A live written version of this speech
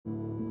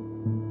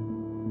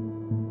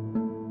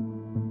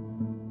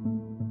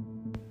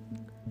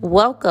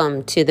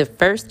Welcome to the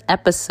first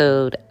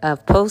episode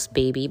of Post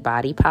Baby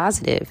Body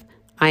Positive.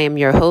 I am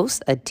your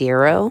host,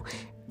 Adiro,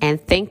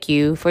 and thank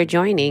you for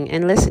joining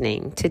and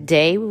listening.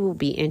 Today we will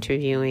be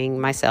interviewing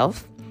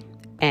myself,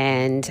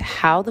 and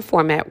how the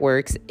format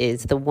works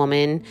is the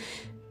woman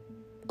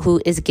who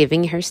is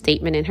giving her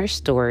statement in her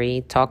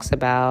story talks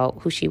about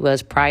who she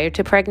was prior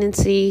to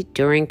pregnancy,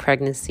 during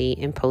pregnancy,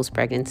 and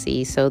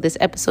post-pregnancy. So this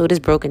episode is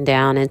broken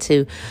down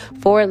into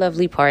 4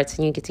 lovely parts,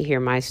 and you get to hear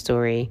my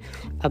story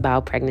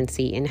about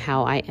pregnancy and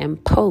how I am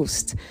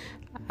post.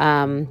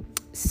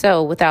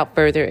 So without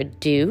further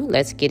ado,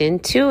 let's get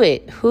into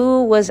it.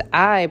 Who was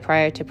I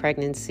prior to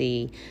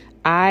pregnancy?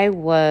 I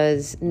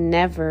was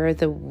never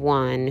the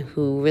one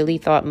who really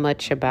thought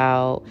much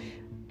about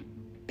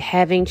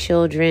having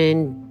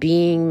children,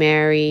 being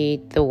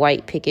married, the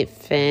white picket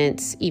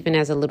fence. Even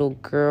as a little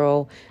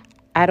girl,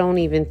 I don't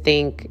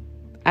think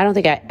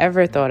I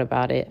ever thought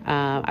about it.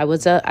 I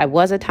was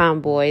a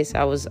tomboy, so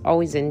I was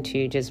always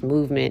into just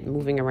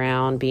moving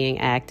around, being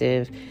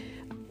active,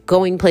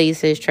 going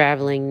places,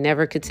 traveling,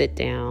 never could sit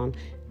down,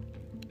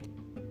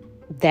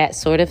 that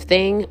sort of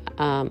thing.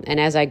 And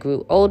as I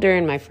grew older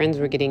and my friends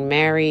were getting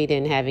married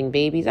and having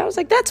babies, I was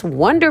like, that's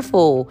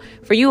wonderful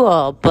for you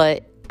all.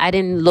 But I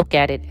didn't look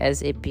at it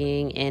as it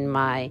being in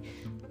my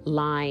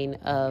line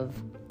of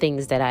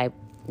things that I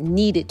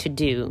needed to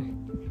do.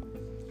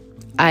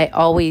 I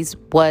always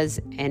was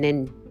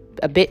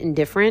a bit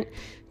indifferent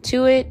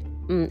to it.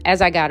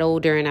 As I got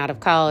older and out of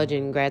college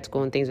and grad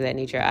school and things of that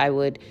nature,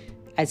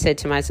 I said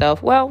to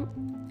myself, well,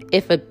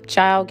 if a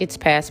child gets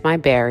past my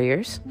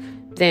barriers,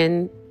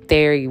 then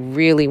they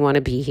really want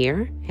to be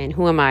here. And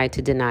who am I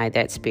to deny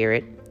that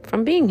spirit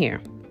from being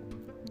here?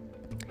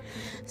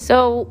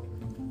 So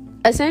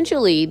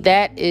essentially,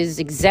 that is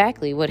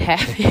exactly what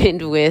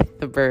happened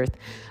with the birth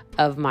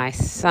of my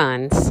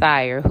son,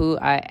 Sire, who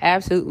I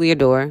absolutely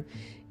adore.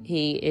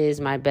 He is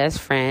my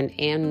best friend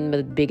and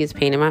the biggest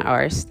pain in my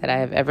arse that I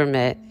have ever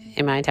met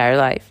in my entire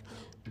life.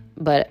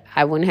 But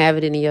I wouldn't have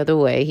it any other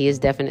way. He is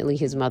definitely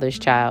his mother's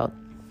child.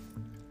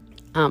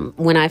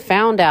 When I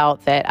found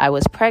out that I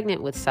was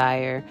pregnant with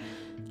Sire,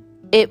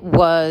 it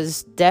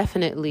was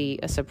definitely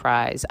a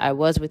surprise. I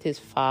was with his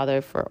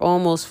father for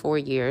almost 4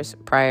 years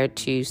prior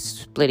to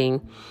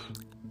splitting.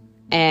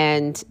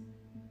 And,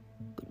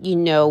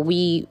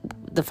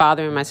 the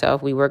father and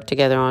myself, we worked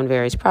together on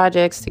various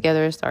projects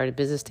together, started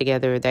business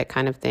together, that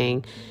kind of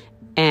thing.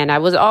 And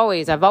I've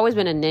always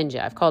been a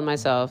ninja. I've called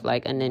myself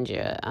like a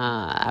ninja.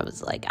 I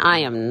was like, I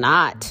am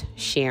not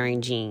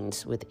sharing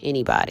genes with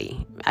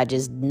anybody. I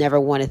just never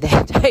wanted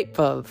that type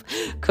of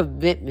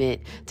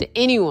commitment to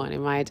anyone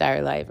in my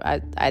entire life.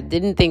 I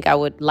didn't think I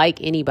would like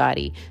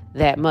anybody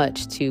that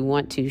much to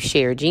want to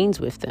share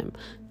genes with them.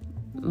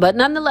 But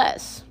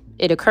nonetheless,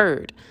 it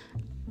occurred.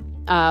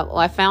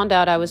 I found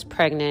out I was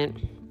pregnant.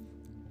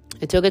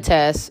 I took a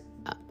test.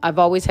 I've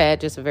always had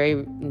just a very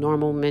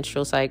normal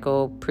menstrual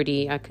cycle.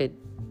 I could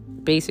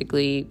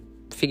basically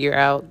figure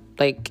out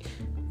like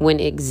when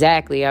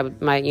exactly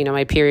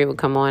my period would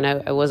come on.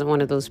 I wasn't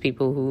one of those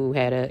people who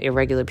had an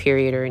irregular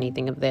period or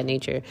anything of that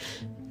nature.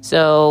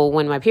 So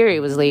when my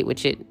period was late,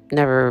 which it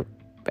never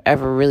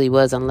ever really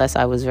was unless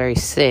I was very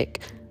sick,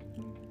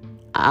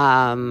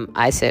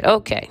 I said,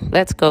 okay,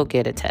 let's go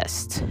get a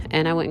test.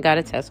 And I went and got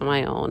a test on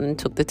my own and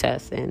took the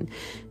test, and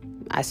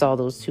I saw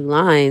those 2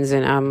 lines,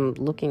 and I'm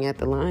looking at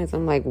the lines.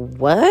 I'm like,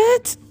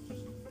 what?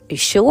 You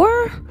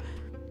sure?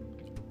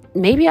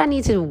 Maybe I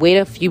need to wait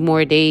a few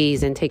more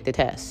days and take the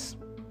test,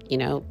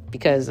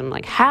 because I'm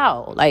like,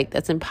 how? Like,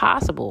 that's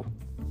impossible.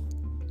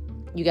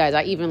 You guys,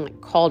 I even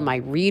called my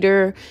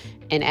reader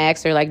and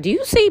asked her, like, do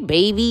you see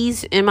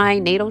babies in my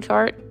natal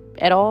chart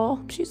at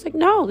all? She's like,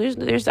 no,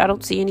 there's I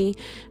don't see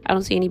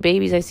any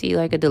babies. I see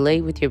like a delay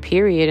with your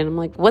period. And I'm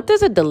like, what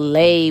does a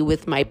delay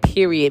with my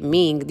period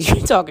mean?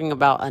 You're talking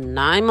about a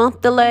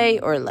 9-month delay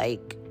or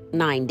like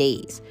 9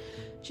 days?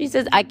 She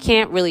says, I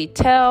can't really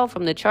tell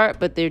from the chart,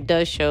 but there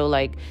does show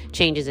like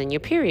changes in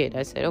your period.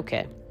 I said,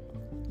 okay.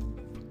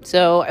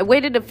 So I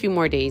waited a few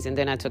more days, and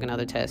then I took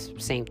another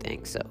test. Same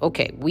thing. So,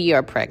 okay, we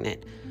are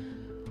pregnant.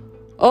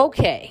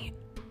 Okay.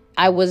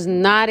 I was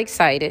not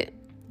excited.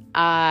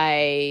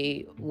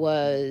 I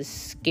was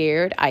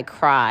scared. I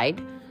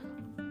cried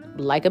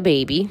like a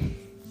baby.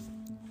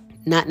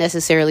 Not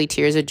necessarily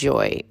tears of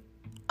joy.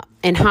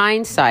 In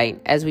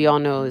hindsight, as we all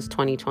know, is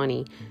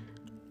 2020.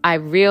 I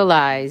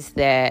realized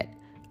that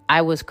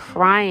I was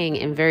crying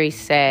and very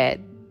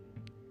sad,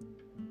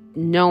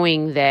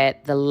 knowing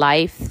that the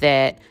life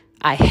that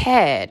I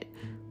had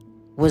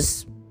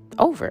was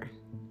over,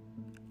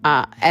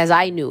 as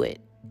I knew it.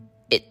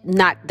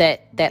 Not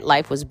that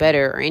life was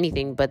better or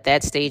anything, but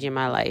that stage in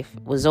my life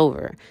was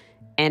over.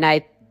 And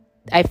I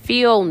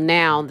feel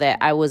now that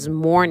I was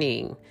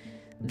mourning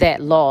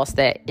that loss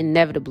that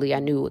inevitably I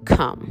knew would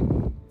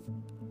come,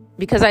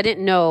 because I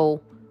didn't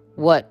know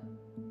what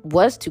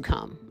was to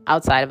come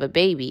outside of a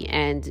baby.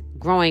 And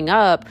growing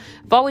up,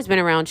 I've always been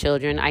around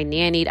children. I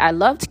nannied. I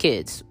loved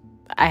kids.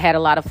 I had a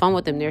lot of fun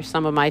with them. They're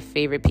some of my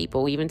favorite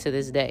people, even to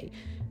this day.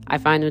 I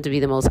find them to be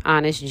the most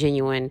honest,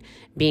 genuine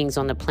beings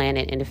on the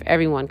planet. And if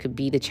everyone could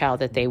be the child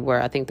that they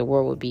were, I think the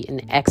world would be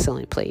an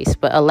excellent place.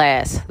 But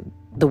alas,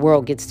 the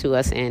world gets to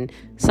us and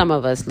some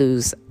of us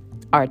lose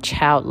our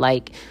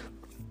childlike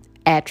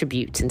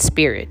attributes and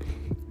spirit.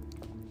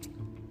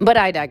 But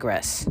I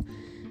digress.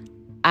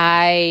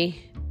 I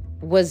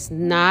was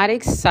not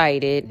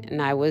excited,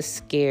 and I was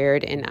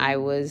scared, and I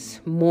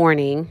was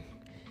mourning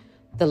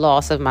the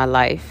loss of my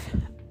life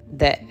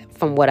that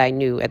from what I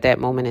knew at that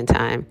moment in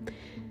time.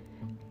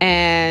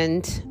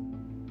 And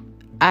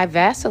I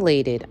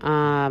vacillated.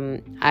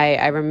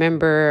 I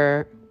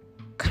remember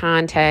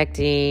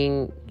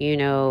contacting,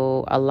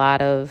 a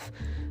lot of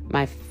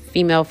my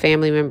female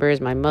family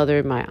members, my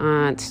mother, my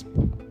aunts,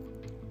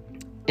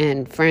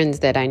 and friends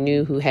that I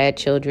knew who had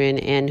children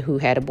and who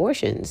had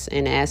abortions,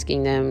 and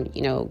asking them,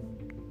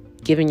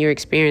 given your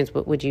experience,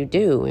 what would you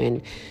do?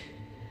 And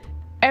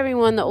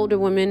everyone, the older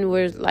women,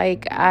 was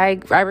like, I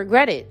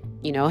regret it,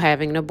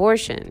 having an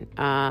abortion.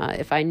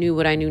 If I knew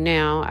what I knew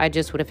now, I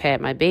just would have had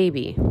my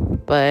baby.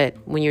 But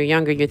when you're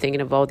younger, you're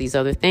thinking of all these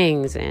other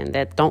things and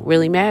that don't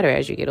really matter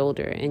as you get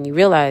older. And you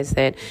realize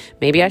that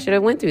maybe I should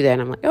have went through that.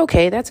 And I'm like,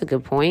 okay, that's a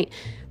good point.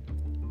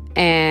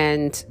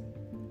 And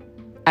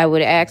I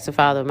would ask the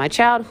father of my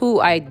child, who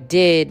I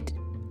did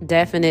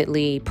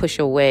definitely push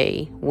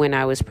away when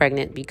I was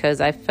pregnant, because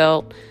I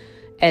felt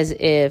as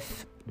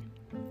if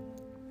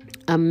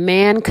a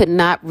man could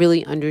not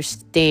really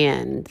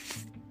understand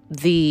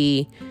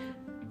the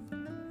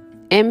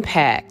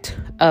impact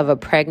of a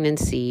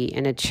pregnancy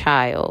and a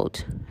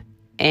child.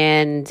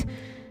 And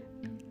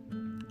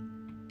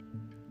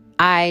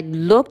I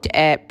looked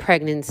at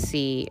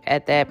pregnancy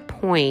at that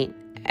point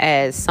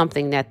as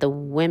something that the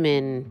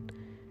women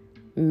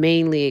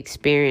mainly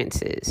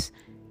experiences.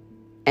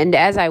 And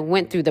as I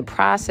went through the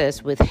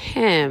process with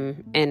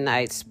him, and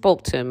I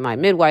spoke to my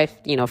midwife,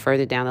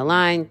 further down the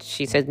line,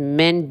 she said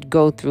men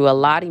go through a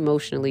lot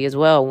emotionally as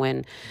well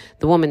when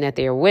the woman that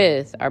they're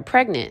with are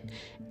pregnant,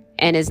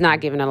 and is not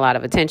given a lot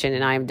of attention.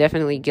 And I am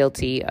definitely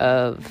guilty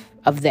of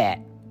that.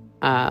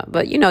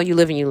 But you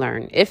live and you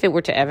learn. If it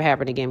were to ever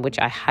happen again, which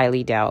I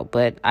highly doubt,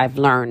 but I've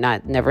learned,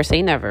 never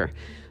say never.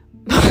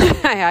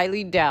 I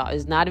highly doubt.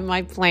 It's not in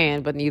my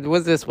plan, but neither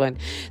was this one,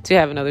 to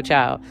have another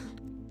child.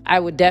 I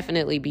would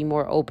definitely be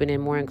more open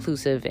and more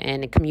inclusive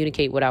and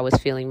communicate what I was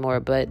feeling more.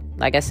 But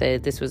like I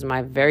said, this was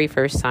my very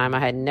first time. I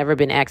had never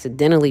been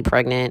accidentally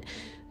pregnant.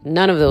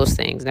 None of those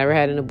things. Never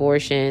had an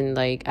abortion.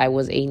 Like, I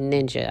was a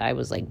ninja. I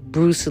was like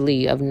Bruce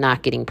Lee of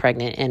not getting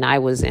pregnant. And I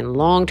was in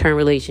long-term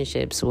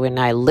relationships when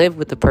I lived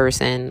with the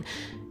person,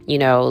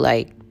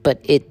 but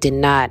it did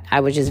not. I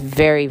was just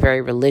very,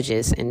 very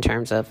religious in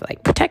terms of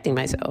like protecting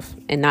myself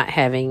and not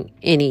having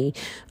any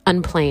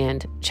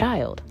unplanned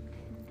child.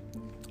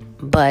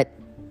 But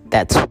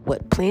that's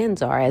what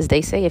plans are. As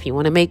they say, if you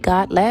want to make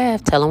God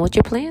laugh, tell him what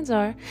your plans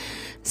are.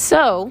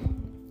 So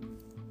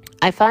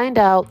I find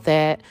out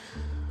that,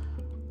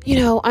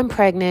 I'm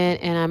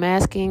pregnant, and I'm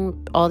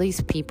asking all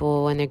these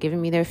people, and they're giving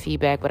me their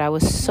feedback, but I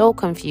was so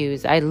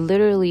confused. I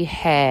literally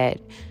had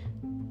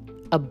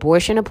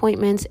abortion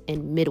appointments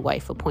and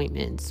midwife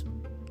appointments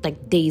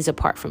like days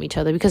apart from each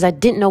other, because I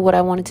didn't know what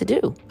I wanted to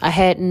do. I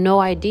had no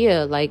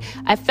idea. Like,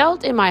 I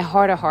felt in my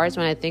heart of hearts,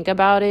 when I think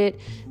about it,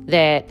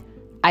 that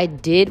I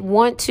did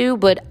want to,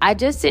 but I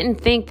just didn't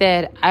think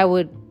that I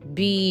would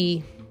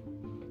be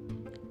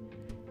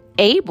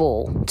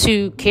able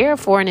to care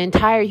for an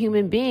entire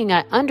human being.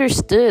 I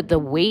understood the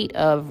weight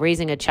of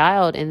raising a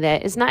child, and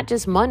that it's not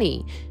just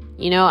money.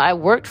 I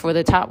worked for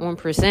the top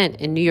 1%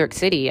 in New York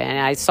City, and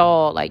I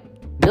saw like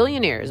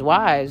billionaires'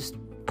 wives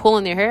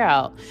pulling their hair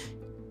out,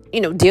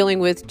 dealing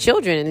with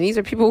children. And these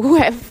are people who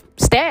have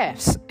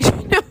staffs,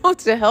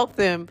 to help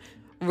them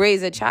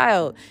raise a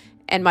child.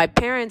 And my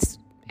parents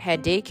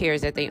had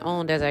daycares that they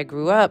owned as I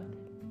grew up.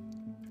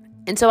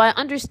 And so I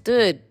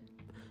understood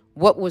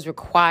what was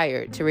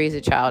required to raise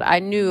a child. I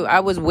knew I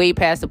was way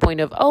past the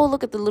point of, oh,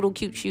 look at the little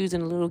cute shoes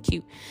and the little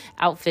cute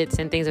outfits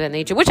and things of that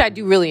nature, which I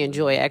do really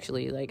enjoy,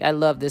 actually. Like, I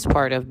love this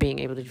part of being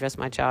able to dress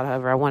my child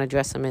however I want to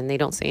dress them, and they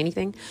don't say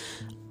anything.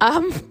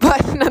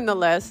 But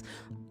nonetheless,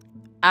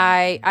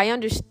 I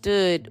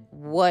understood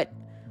what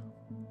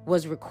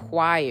was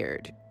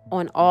required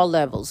on all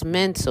levels: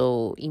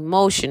 mental,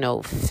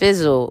 emotional,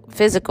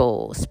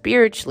 physical,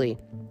 spiritually.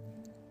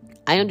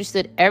 I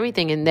understood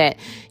everything, in that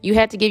you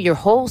had to give your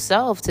whole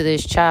self to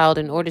this child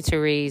in order to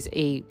raise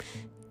a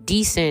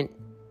decent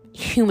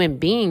human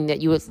being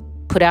that you would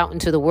put out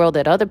into the world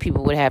that other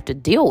people would have to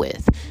deal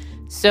with.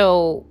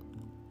 So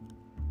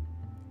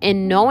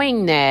in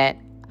knowing that,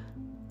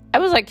 I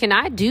was like, can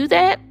I do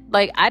that?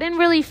 Like, I didn't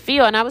really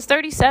feel, and I was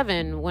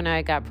 37 when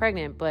I got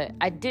pregnant, but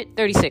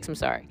 36, I'm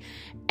sorry.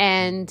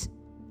 And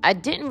I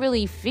didn't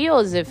really feel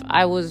as if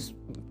I was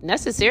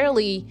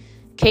necessarily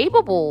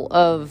capable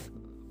of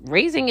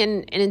raising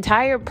an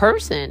entire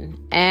person.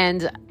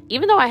 And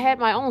even though I had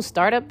my own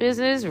startup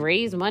business,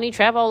 raised money,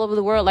 travel all over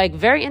the world, like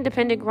very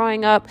independent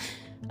growing up,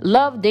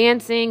 loved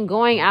dancing,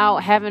 going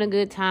out, having a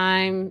good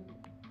time,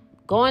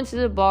 going to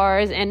the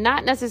bars, and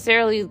not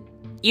necessarily,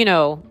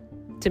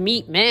 to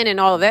meet men and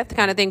all of that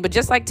kind of thing, but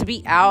just like to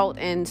be out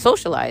and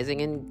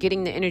socializing and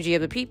getting the energy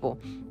of the people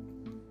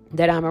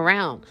that I'm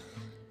around.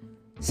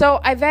 So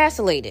I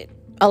vacillated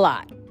a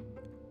lot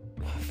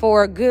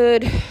for a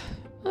good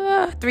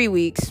 3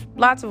 weeks.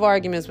 Lots of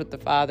arguments with the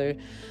father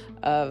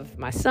of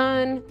my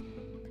son.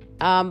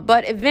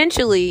 But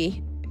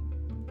eventually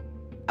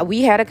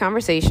we had a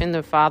conversation.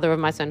 The father of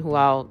my son, who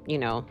I'll,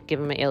 give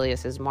him an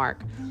alias, is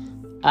Mark.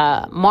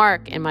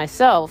 Mark and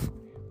myself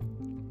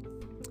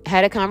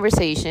had a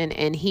conversation,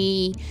 and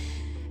he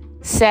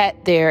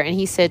sat there and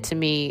he said to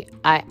me,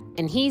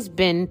 and he's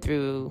been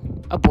through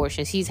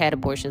abortions. He's had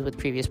abortions with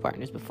previous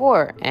partners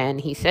before. And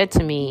he said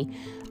to me,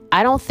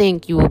 I don't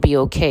think you will be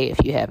okay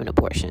if you have an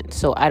abortion.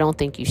 So I don't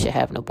think you should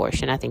have an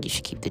abortion. I think you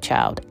should keep the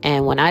child.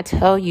 And when I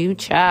tell you,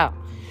 child,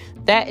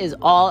 that is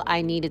all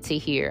I needed to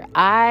hear.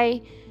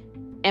 I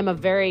am a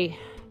very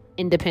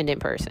independent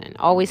person.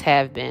 Always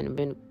have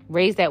been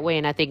raised that way.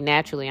 And I think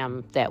naturally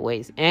I'm that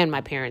way. And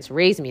my parents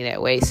raised me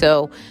that way.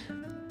 So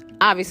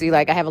obviously,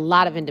 I have a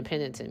lot of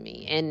independence in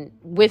me. And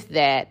with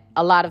that,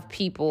 a lot of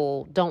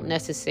people don't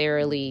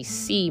necessarily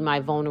see my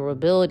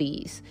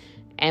vulnerabilities,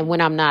 and when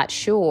I'm not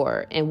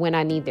sure, and when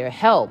I need their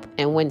help,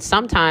 and when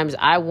sometimes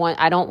I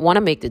don't want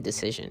to make the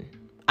decision.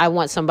 I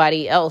want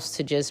somebody else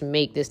to just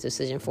make this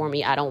decision for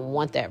me. I don't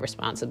want that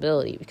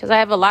responsibility, because I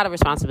have a lot of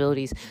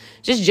responsibilities.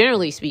 Just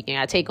generally speaking,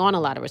 I take on a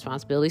lot of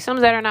responsibilities, some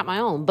that are not my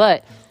own.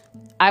 But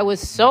I was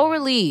so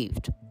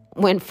relieved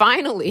when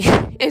finally,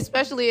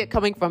 especially it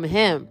coming from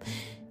him,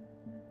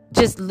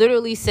 just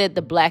literally said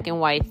the black and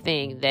white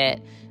thing that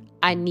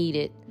I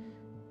needed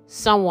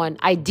someone,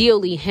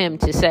 ideally him,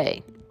 to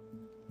say.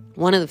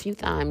 One of the few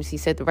times he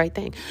said the right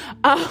thing.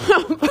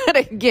 But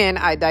again,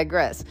 I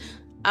digress.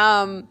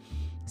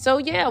 So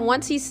yeah,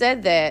 once he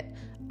said that,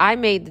 I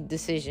made the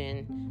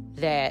decision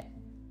that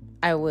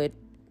I would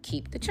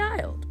keep the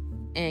child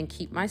and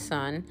keep my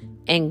son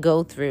and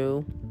go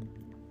through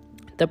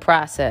the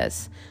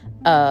process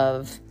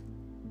of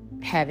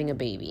having a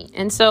baby.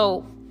 And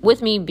so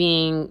with me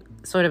being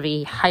sort of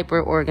a hyper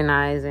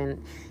organized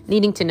and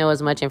needing to know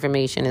as much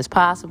information as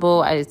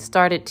possible, I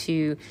started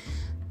to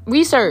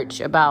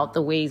research about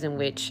the ways in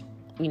which,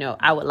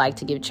 I would like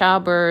to give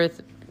childbirth.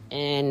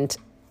 And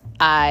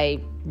I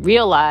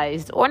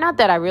realized, or not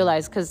that I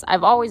realized, because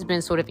I've always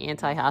been sort of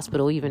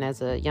anti-hospital, even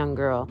as a young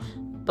girl.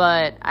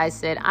 But I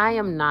said, I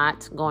am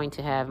not going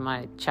to have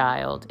my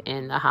child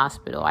in the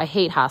hospital. I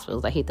hate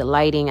hospitals. I hate the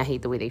lighting. I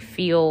hate the way they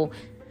feel.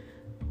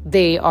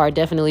 They are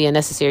definitely a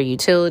necessary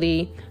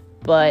utility,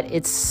 but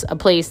it's a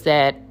place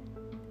that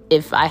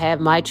if I have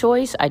my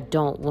choice, I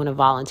don't want to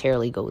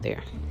voluntarily go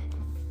there.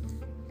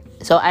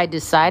 So I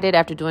decided,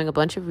 after doing a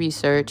bunch of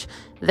research,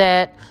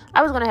 that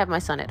I was going to have my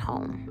son at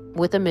home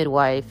with a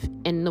midwife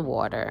in the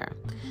water.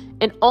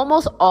 And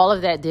almost all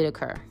of that did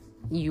occur.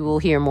 You will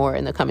hear more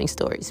in the coming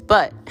stories.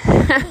 But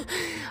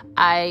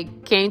I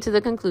came to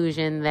the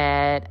conclusion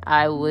that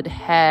I would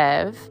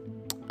have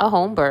a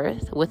home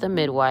birth with a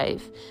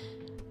midwife.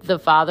 The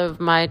father of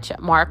my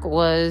Mark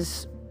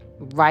was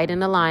right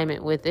in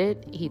alignment with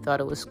it. He thought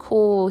it was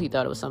cool. He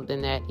thought it was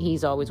something that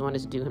he's always wanted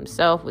to do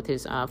himself with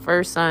his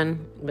first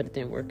son, but it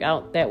didn't work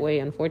out that way,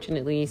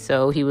 unfortunately.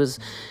 So he was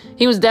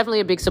definitely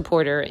a big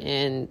supporter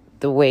in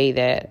the way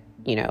that,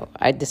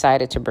 I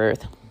decided to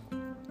birth.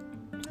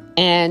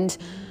 And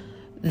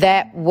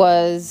that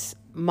was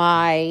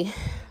my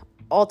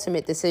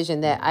ultimate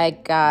decision that I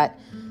got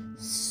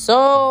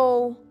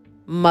so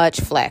much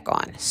flack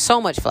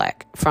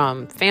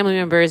from family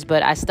members,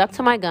 but I stuck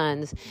to my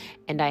guns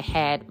and I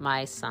had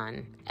my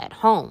son at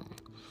home.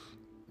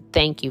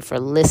 Thank you for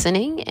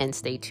listening, and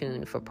stay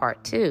tuned for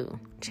part 2.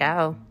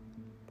 Ciao.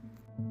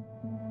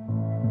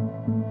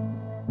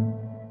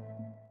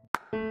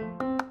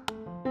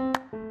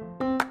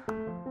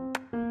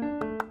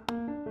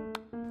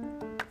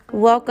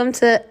 Welcome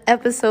to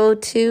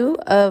episode 2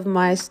 of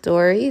my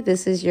story.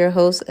 This is your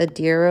host,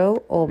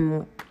 Adiro,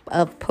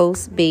 of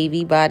Post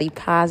Baby Body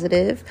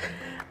Positive.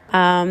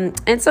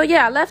 And so,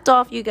 I left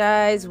off, you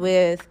guys,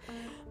 with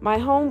my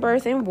home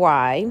birth and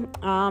why.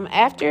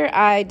 After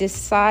I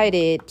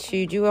decided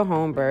to do a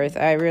home birth,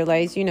 I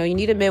realized, you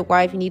need a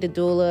midwife, you need a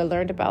doula. I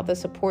learned about the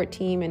support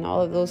team and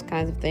all of those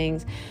kinds of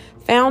things.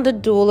 Found a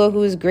doula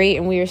who is great,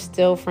 and we are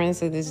still friends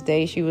to this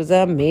day. She was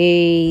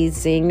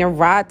amazing.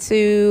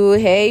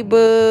 Naratu, hey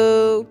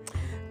boo.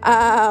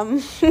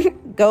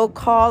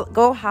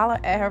 Go holler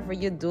at her for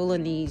your doula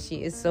needs.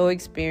 She is so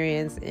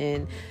experienced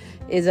and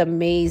is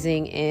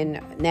amazing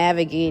in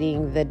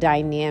navigating the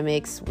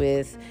dynamics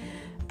with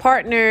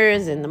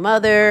partners and the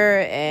mother,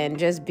 and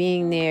just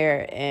being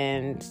there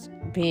and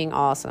being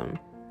awesome.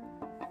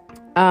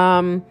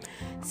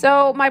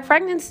 So my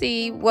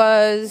pregnancy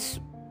was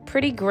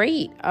pretty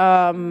great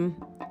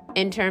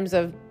in terms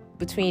of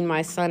between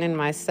my son and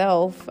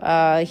myself.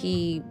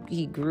 He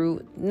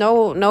grew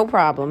no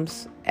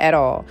problems at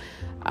all.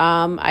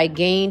 I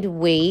gained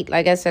weight.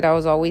 Like I said, I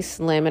was always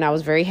slim, and I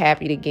was very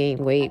happy to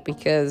gain weight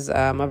because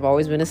I've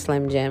always been a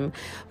Slim Jim.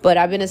 But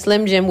I've been a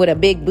Slim Jim with a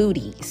big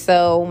booty.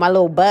 So my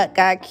little butt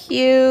got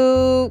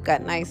cute,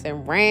 got nice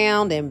and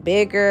round and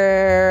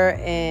bigger.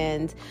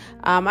 And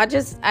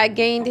I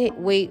gained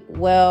weight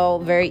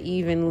very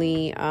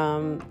evenly.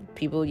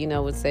 People,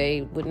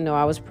 wouldn't know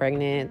I was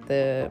pregnant,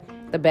 the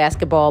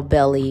basketball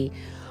belly,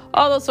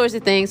 all those sorts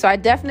of things. So I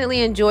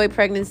definitely enjoyed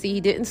pregnancy.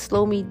 He didn't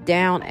slow me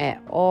down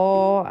at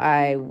all.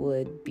 I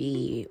would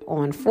be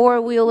on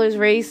four-wheelers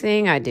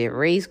racing. I did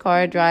race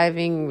car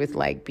driving with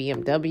like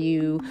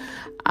BMW.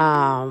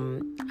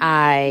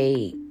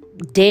 I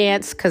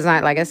danced because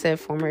like I said,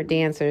 former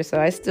dancer. So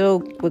I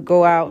still would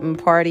go out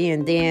and party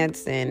and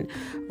dance and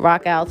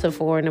rock out till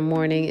 4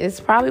 a.m. It's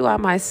probably why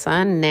my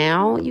son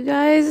now, you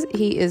guys,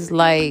 he is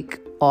like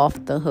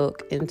off the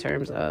hook in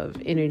terms of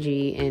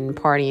energy and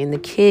partying. The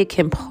kid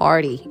can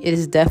party. It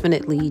is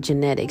definitely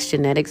genetics.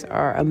 Genetics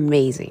are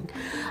amazing.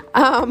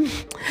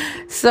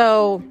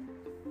 So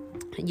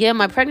yeah,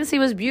 my pregnancy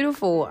was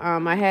beautiful.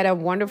 I had a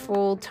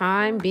wonderful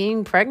time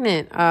being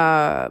pregnant.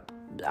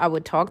 I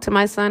would talk to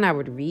my son. I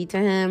would read to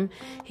him.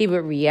 He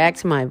would react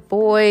to my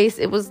voice.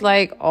 It was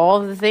like all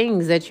the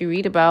things that you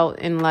read about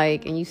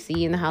and you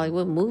see in the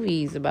Hollywood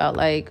movies about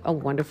like a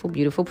wonderful,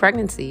 beautiful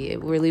pregnancy.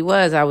 It really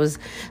was. I was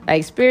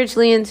like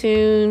spiritually in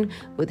tune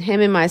with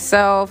him and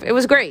myself. It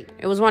was great.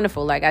 It was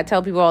wonderful. Like I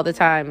tell people all the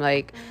time,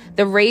 like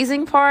the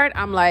raising part,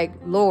 I'm like,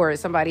 Lord,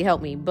 somebody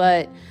help me.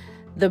 But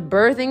the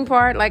birthing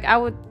part, like I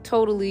would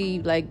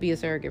totally like be a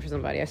surrogate for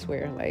somebody. I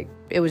swear. Like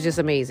it was just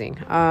amazing.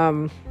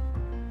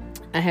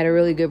 I had a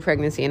really good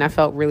pregnancy and I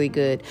felt really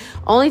good.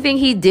 Only thing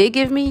he did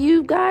give me,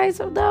 you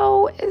guys,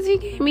 though, is he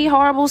gave me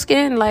horrible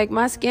skin. Like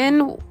my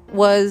skin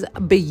was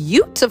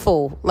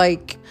beautiful.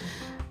 Like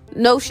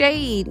no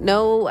shade.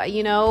 No,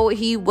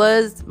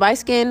 my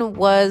skin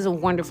was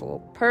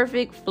wonderful.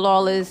 Perfect,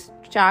 flawless,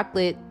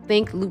 chocolate.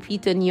 Think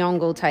Lupita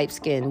Nyong'o type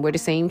skin. We're the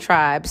same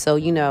tribe. So,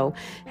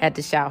 had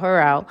to shout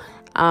her out.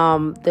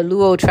 The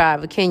Luo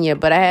tribe of Kenya.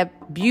 But I have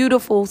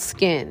beautiful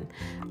skin.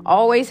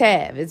 Always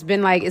have. It's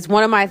been it's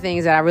one of my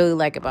things that I really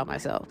like about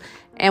myself.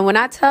 And when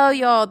I tell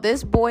y'all,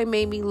 this boy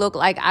made me look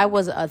like I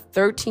was a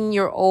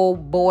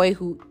 13-year-old boy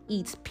who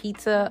eats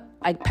pizza,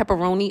 like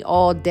pepperoni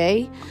all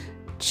day.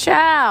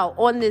 Child,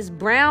 on this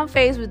brown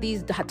face with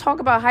these, talk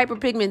about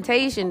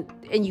hyperpigmentation,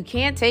 and you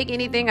can't take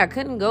anything. I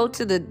couldn't go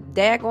to the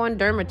daggone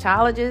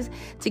dermatologist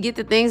to get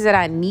the things that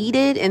I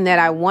needed and that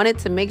I wanted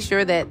to make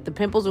sure that the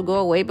pimples would go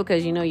away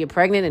because, you're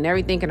pregnant and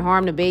everything can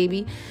harm the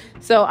baby.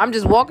 So I'm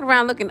just walking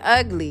around looking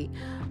ugly.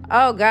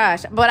 Oh,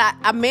 gosh. But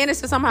I managed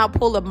to somehow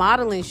pull a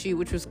modeling shoot,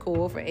 which was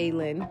cool for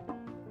Aylin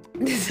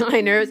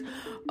designers,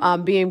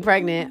 being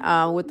pregnant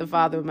with the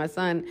father of my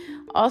son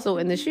also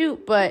in the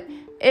shoot. But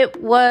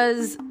that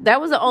was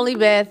the only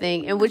bad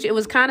thing, in which it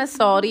was kind of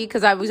salty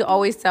because I was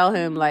always tell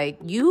him, like,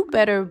 you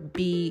better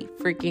be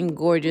freaking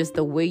gorgeous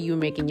the way you're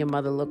making your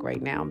mother look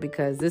right now,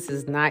 because this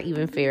is not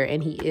even fair.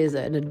 And he is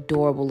an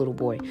adorable little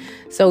boy.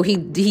 So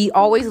he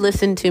always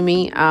listened to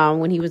me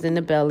when he was in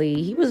the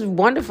belly. He was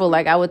wonderful.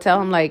 Like I would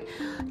tell him, like,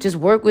 just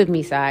work with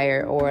me,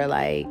 sire, or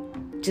like,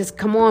 just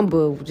come on,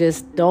 boo.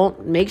 Just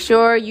don't make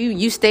sure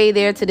you stay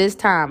there to this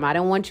time. I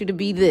don't want you to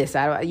be this.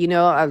 I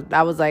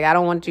was like, I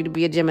don't want you to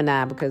be a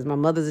Gemini because my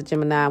mother's a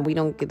Gemini and we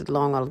don't get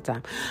along all the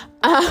time.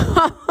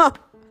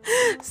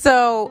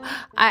 So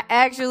I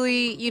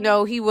actually, he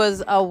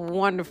was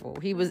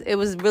it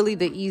was really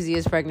the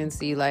easiest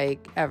pregnancy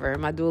like ever.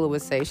 My doula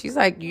would say, she's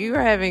like,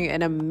 you're having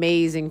an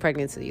amazing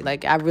pregnancy.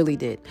 Like I really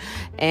did.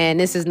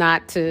 And this is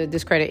not to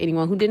discredit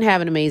anyone who didn't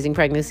have an amazing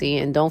pregnancy,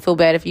 and don't feel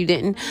bad if you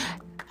didn't.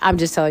 I'm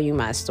just telling you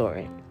my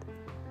story.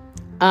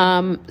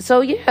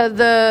 So yeah,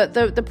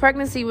 the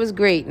pregnancy was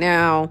great.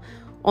 Now,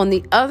 on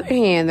the other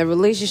hand, the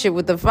relationship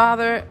with the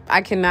father,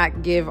 I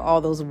cannot give all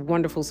those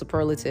wonderful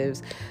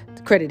superlatives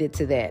credited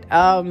to that.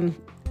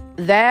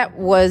 That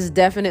was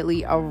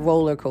definitely a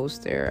roller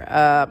coaster.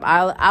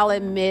 I'll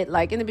admit,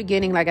 like in the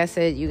beginning, like I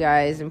said, you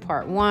guys, in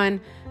part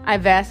 1, I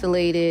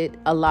vacillated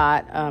a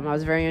lot. I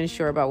was very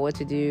unsure about what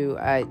to do.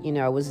 I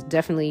was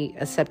definitely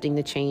accepting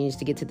the change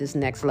to get to this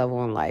next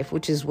level in life,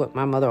 which is what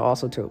my mother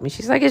also told me.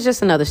 She's like, it's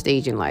just another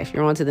stage in life.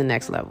 You're on to the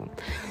next level.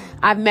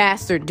 I've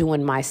mastered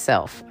doing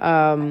myself.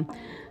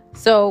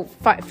 So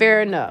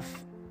fair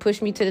enough.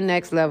 Push me to the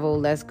next level.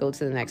 Let's go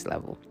to the next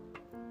level.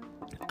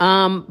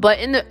 But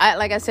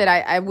like I said,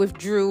 I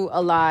withdrew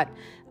a lot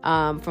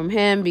from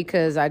him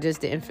because I just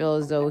didn't feel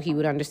as though he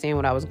would understand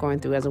what I was going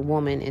through as a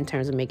woman in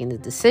terms of making the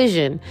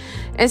decision.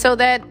 And so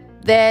that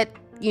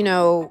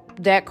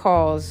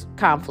caused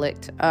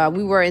conflict.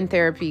 We were in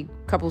therapy,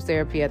 couples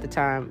therapy at the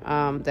time,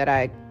 that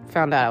I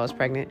found out I was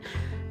pregnant,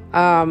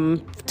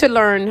 to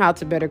learn how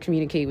to better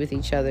communicate with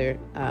each other,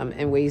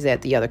 in ways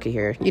that the other could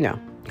hear,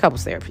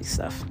 couples therapy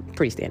stuff,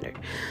 pretty standard.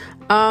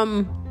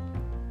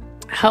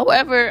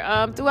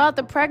 However, throughout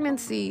the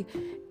pregnancy,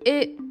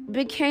 it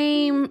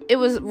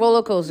was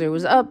roller coaster. It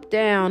was up,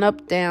 down,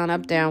 up, down,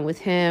 up, down with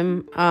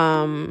him.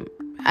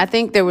 I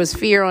think there was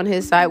fear on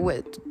his side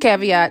with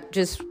caveat.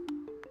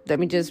 Let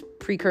me just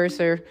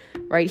precursor.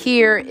 Right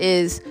here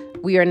is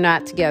we are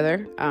not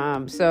together.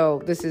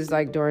 So this is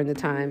like during the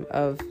time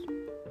of,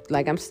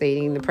 like I'm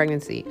stating, the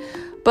pregnancy.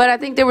 But I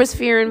think there was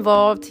fear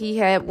involved. He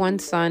had one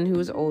son who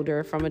was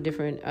older from a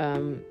different,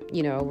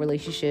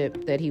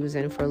 relationship that he was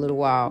in for a little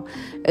while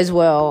as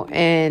well.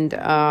 And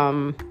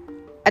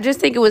I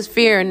just think it was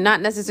fear, not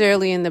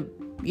necessarily in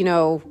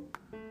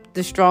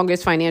the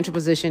strongest financial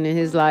position in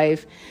his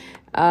life.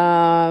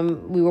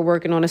 We were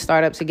working on a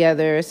startup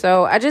together.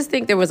 So I just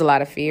think there was a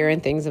lot of fear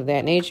and things of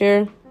that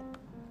nature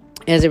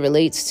as it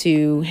relates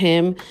to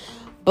him.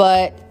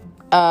 But,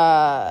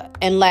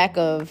 and lack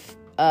of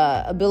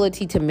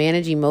ability to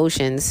manage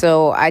emotions.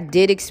 So I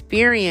did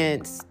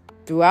experience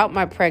throughout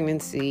my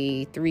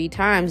pregnancy 3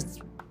 times,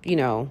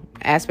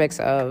 aspects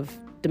of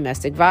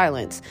domestic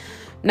violence.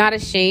 Not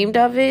ashamed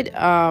of it.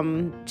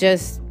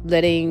 Just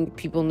letting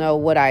people know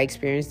what I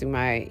experienced through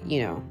my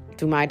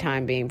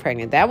time being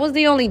pregnant. That was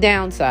the only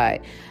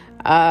downside.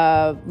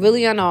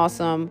 Really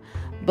unawesome.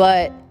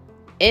 But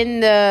in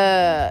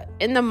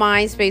the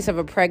mind space of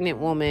a pregnant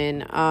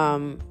woman,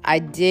 I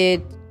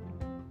did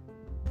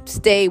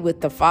stay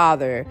with the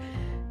father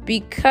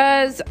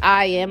because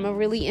I am a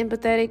really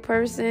empathetic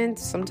person,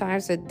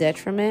 sometimes a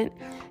detriment.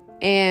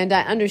 And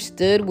I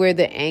understood where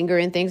the anger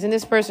and things, and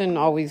this person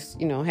always,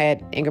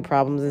 had anger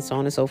problems and so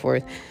on and so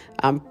forth.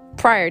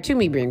 Prior to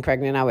me being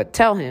pregnant, I would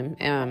tell him,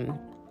 and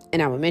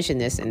I would mention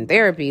this in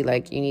therapy,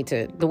 like you need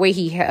to, the way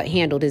he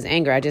handled his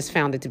anger, I just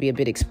found it to be a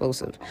bit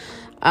explosive.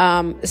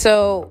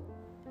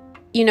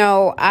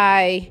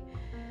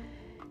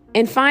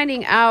 And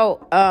finding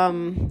out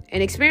and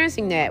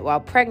experiencing that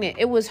while pregnant,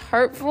 it was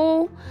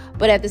hurtful.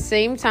 But at the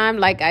same time,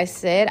 like I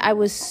said, I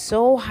was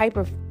so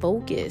hyper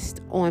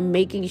focused on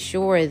making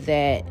sure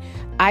that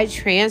I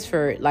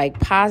transferred like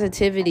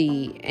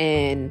positivity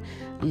and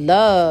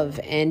love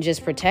and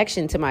just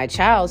protection to my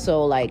child.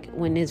 So like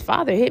when his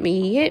father hit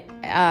me, he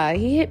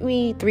hit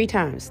me 3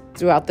 times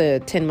throughout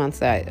the 10 months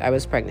that I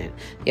was pregnant.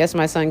 Yes,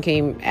 my son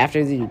came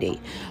after the due date,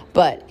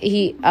 but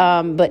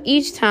but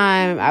each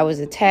time I was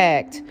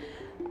attacked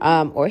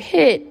or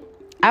hit,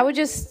 I would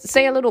just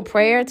say a little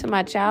prayer to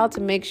my child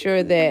to make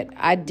sure that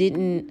I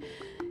didn't,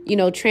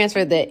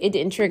 transfer, that it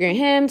didn't trigger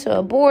him to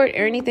abort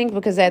or anything,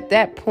 because at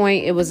that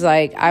point it was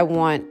like, I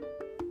want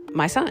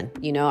my son,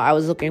 I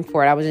was looking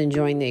for it. I was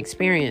enjoying the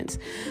experience.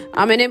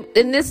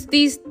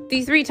 These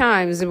 3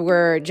 times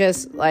were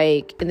just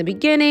like in the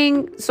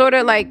beginning, sort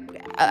of like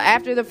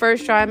after the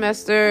first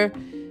trimester,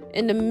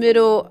 in the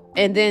middle,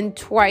 and then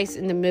twice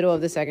in the middle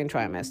of the second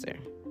trimester.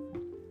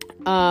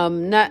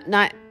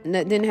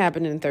 That didn't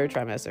happen in the third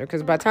trimester,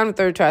 because by the time the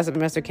third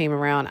trimester came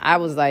around, I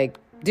was like,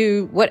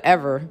 dude,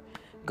 whatever,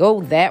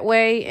 go that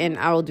way and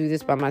I will do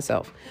this by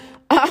myself.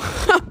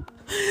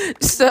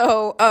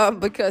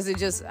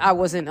 Because I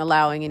wasn't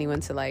allowing anyone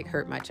to like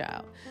hurt my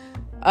child.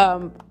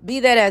 Be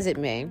that as it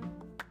may,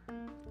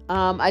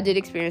 I did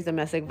experience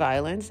domestic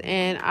violence,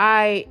 and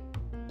I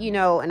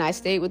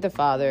stayed with the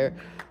father,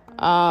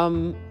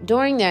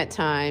 during that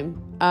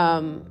time.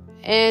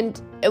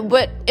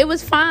 But it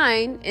was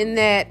fine in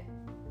that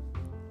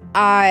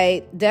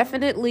I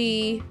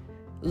definitely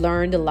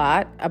learned a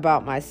lot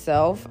about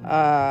myself.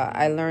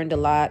 I learned a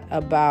lot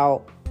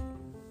about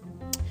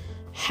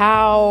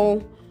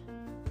how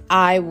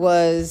I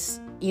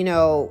was,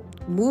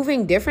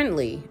 moving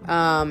differently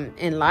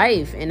in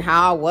life, and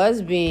how I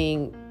was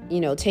being,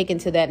 taken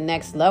to that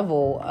next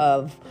level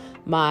of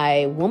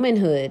my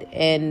womanhood,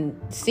 and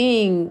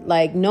seeing,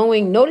 like,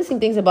 noticing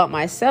things about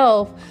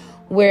myself,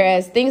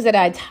 whereas things that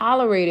I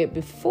tolerated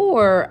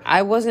before,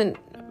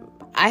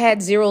 I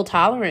had zero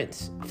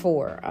tolerance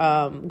for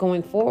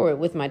going forward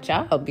with my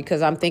child,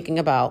 because I'm thinking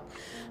about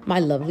my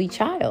lovely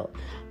child.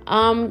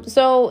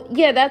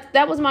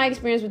 That was my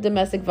experience with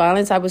domestic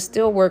violence. I was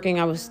still working.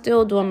 I was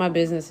still doing my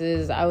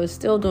businesses. I was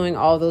still doing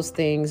all those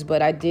things,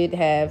 but I did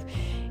have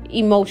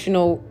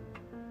emotional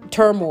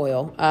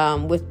turmoil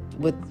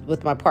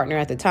with my partner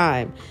at the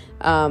time,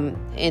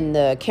 in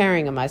the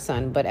caring of my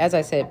son. But as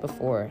I said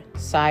before,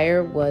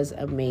 Sire was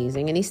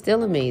amazing, and he's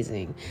still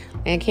amazing,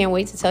 and can't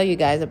wait to tell you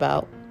guys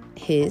about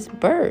his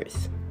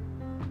birth.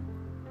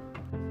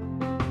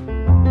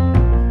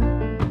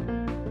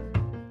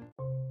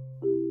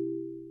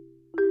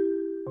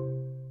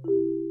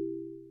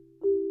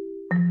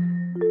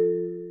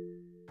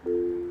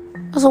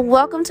 So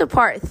welcome to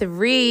part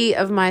 3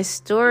 of my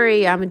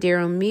story. I'm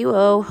Adira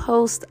Miwo,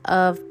 host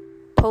of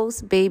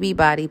Post Baby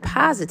Body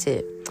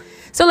Positive.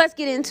 So let's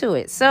get into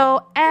it.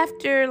 So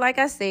after, like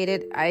I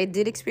stated, I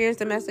did experience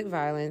domestic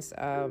violence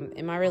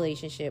in my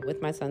relationship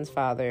with my son's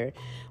father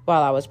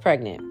while I was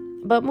pregnant.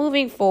 But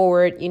moving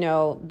forward,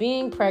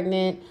 being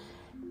pregnant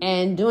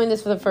and doing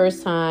this for the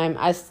first time,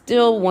 I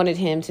still wanted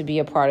him to be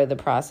a part of the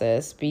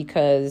process,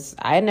 because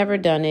I had never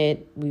done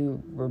it. We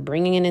were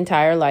bringing an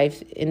entire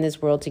life in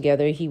this world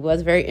together. He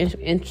was very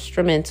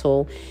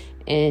instrumental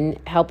in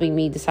helping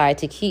me decide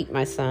to keep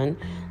my son.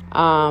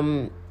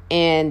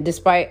 And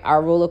despite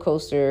our roller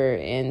coaster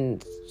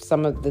and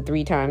some of the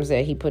 3 times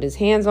that he put his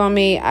hands on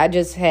me, I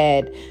was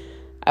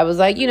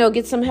like,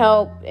 get some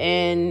help,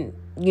 and,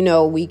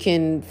 we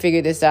can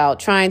figure this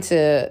out, trying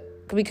to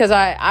because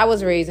I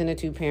was raised in a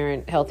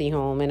 2-parent healthy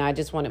home, and I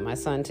just wanted my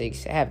son to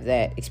have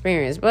that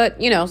experience.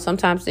 But,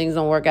 sometimes things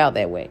don't work out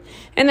that way.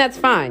 And that's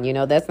fine.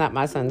 That's not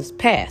my son's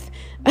path.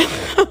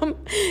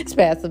 His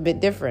path's a bit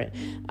different.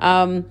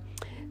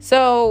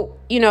 So,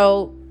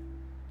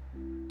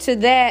 to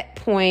that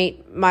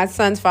point, my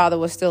son's father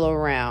was still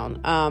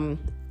around.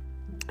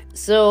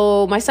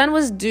 So my son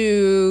was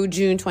due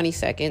June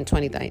 22nd,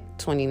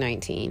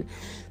 2019.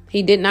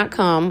 He did not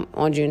come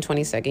on June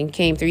 22nd. He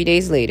came 3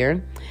 days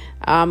later.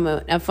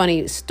 A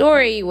funny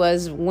story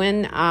was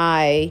when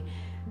I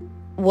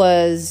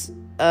was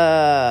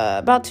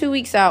about 2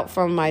 weeks out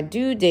from my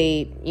due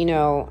date,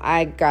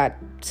 I got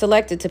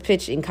selected to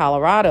pitch in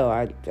Colorado.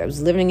 I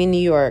was living in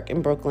New York,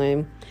 in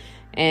Brooklyn,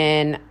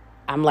 and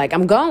I'm like,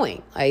 I'm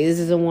going. Like, this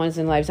is a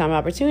once-in-a-lifetime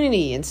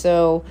opportunity. And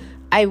so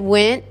I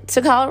went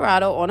to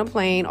Colorado on a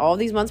plane, all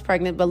these months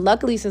pregnant, but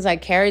luckily, since I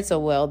carried so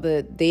well,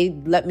 they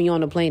let me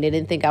on the plane. They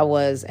didn't think I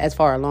was as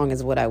far along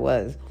as what I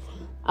was.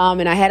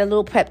 And I had a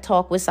little pep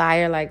talk with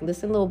Sire, like,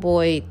 listen, little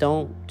boy,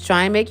 don't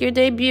try and make your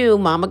debut.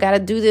 Mama got to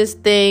do this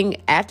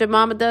thing. After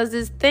Mama does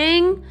this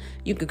thing,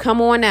 you can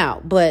come on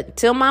out. But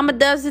till Mama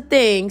does the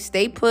thing,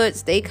 stay put,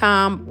 stay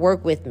calm,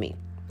 work with me.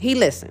 He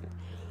listened.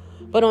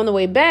 But on the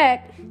way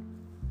back,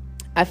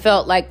 I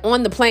felt like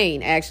on the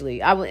plane,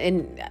 actually,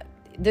 and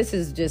this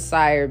is just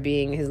Sire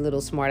being his little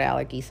smart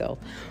alecky self.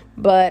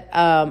 But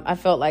I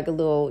felt like a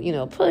little,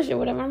 push or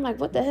whatever. I'm like,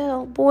 what the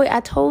hell? Boy, I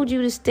told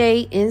you to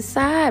stay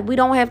inside. We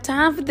don't have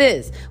time for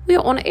this. We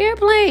are on an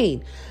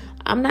airplane.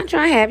 I'm not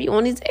trying to have you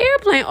on this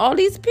airplane, all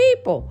these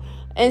people.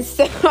 And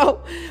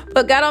so,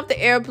 but got off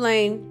the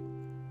airplane,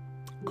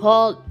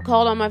 called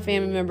on my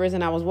family members,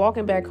 and I was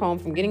walking back home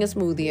from getting a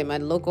smoothie at my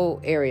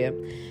local area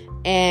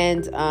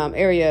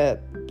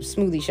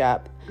smoothie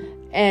shop.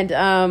 And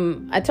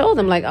I told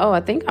them, like,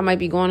 I think I might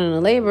be going into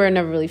labor. I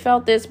never really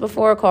felt this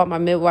before. I called my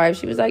midwife.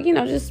 She was like,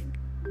 just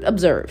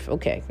observe.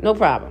 Okay, no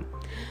problem.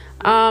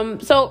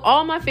 So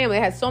all my family, I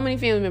had so many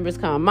family members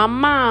come. My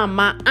mom,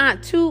 my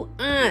aunt, 2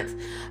 aunts,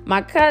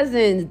 my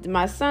cousins,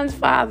 my son's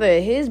father,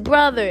 his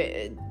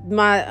brother,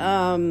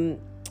 my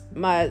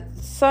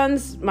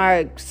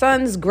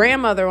son's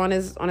grandmother on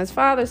his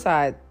father's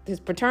side,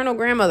 his paternal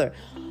grandmother.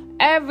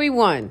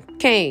 Everyone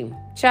came.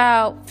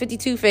 Child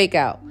 52 fake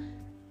out.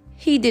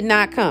 He did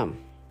not come.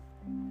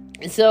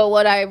 So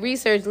what I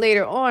researched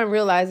later on,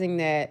 realizing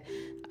that,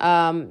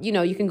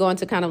 you can go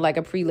into kind of like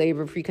a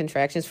pre-labor,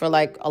 pre-contractions for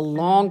like a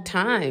long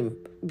time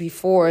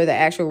before the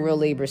actual real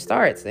labor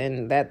starts.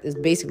 And that is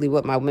basically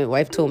what my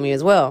midwife told me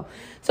as well.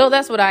 So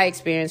that's what I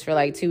experienced for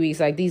like 2 weeks,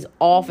 like these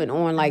off and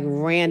on, like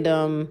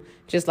random,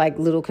 just like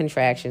little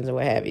contractions or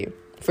what have you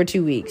for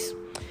 2 weeks.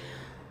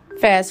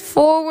 Fast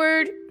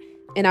forward,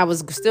 and I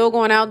was still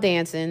going out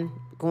dancing,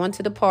 going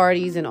to the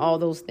parties and all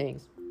those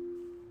things.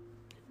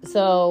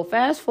 So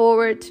fast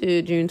forward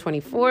to June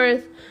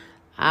 24th,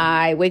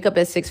 I wake up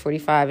at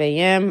 6:45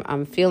 a.m.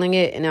 I'm feeling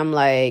it, and I'm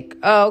like,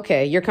 oh,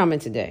 okay, you're coming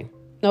today.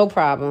 No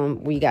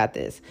problem. We got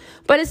this.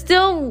 But it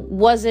still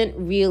wasn't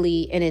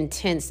really an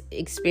intense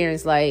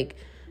experience. Like,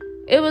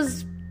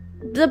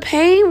 the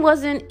pain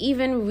wasn't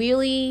even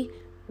really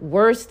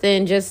worse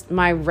than just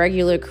my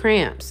regular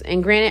cramps.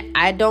 And granted,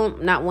 I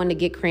don't not want to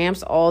get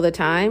cramps all the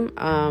time.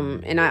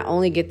 And I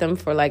only get them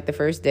for like the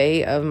first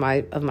day of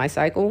my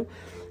cycle.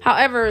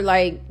 However,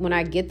 like when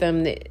I get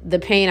them, the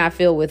pain I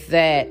feel with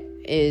that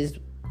is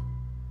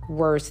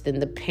worse than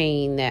the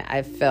pain that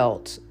I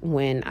felt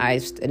when I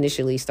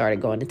initially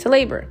started going into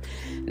labor.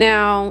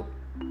 Now,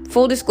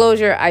 full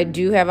disclosure, I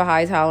do have a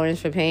high tolerance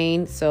for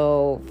pain.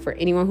 So for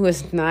anyone who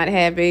has not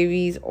had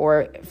babies,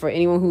 or for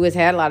anyone who has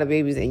had a lot of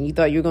babies and you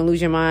thought you were going to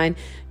lose your mind,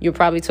 you're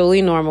probably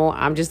totally normal.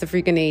 I'm just a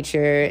freak of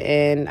nature,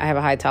 and I have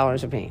a high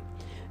tolerance for pain.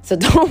 So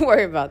don't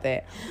worry about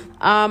that.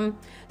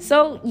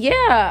 So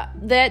yeah,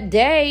 that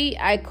day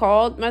I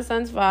called my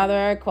son's father,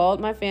 I called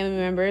my family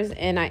members,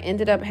 and I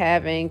ended up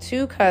having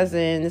 2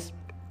 cousins.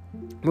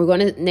 We're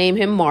going to name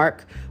him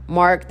Mark.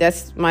 Mark,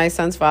 that's my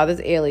son's father's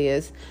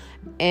alias.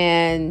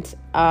 And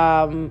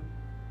my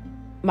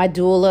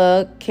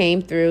doula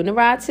came through.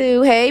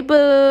 Naratu, hey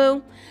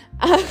boo.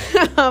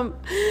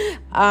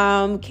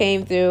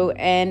 Came through,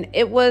 and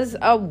it was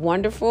a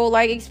wonderful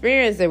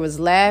experience. There was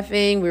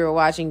laughing. We were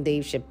watching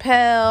Dave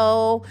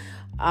Chappelle.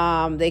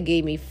 They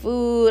gave me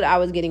food. I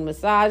was getting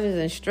massages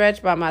and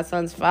stretched by my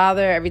son's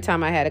father every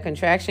time I had a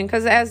contraction.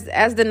 Because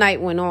as the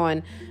night went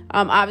on,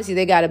 obviously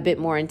they got a bit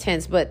more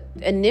intense. But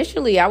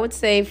initially, I would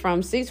say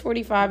from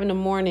 6:45 in the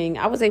morning,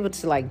 I was able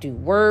to do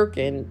work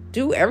and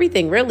do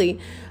everything really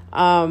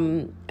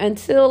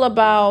until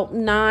about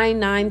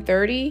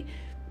 9:30.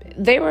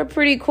 They were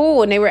pretty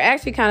cool, and they were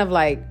actually kind of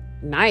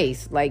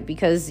nice,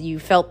 because you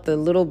felt the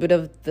little bit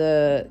of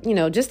the,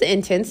 just the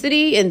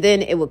intensity, and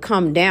then it would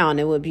come down.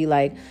 It would be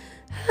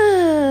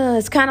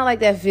it's kind of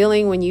like that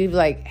feeling when you've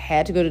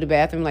had to go to the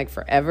bathroom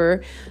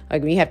forever,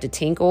 when you have to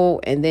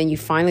tinkle, and then you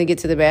finally get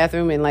to the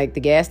bathroom in the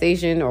gas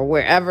station or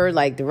wherever,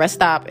 the rest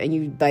stop, and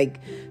you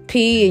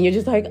pee, and you're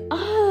just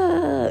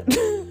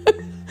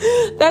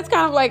That's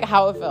kind of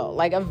how it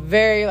felt, a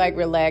very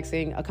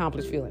relaxing,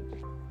 accomplished feeling.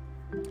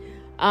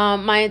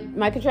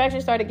 My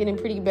contractions started getting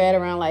pretty bad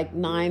around like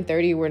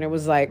 9:30, when it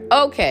was like,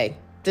 okay,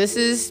 this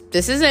is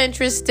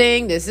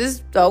interesting. This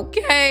is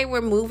okay.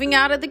 We're moving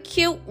out of the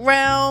cute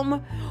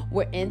realm.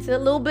 We're into a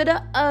little bit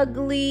of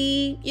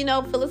ugly,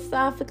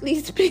 philosophically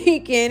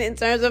speaking, in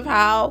terms of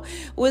how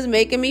it was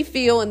making me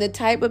feel and the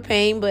type of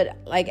pain. But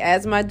like,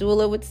 as my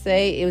doula would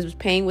say, it was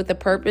pain with a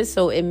purpose.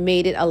 So it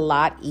made it a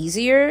lot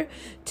easier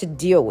to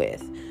deal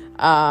with.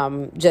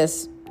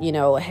 Just,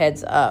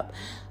 heads up.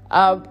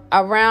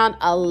 Around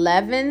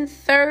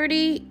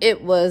 11:30,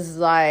 it was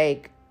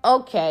like,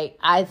 okay,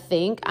 I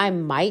think I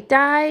might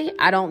die.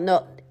 I don't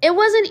know. It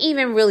wasn't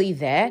even really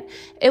that.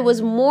 It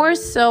was more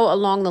so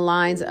along the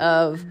lines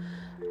of,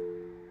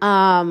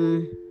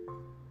 why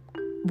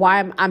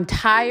I'm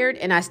tired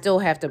and I still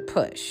have to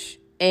push.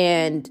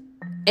 And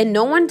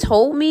no one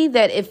told me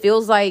that it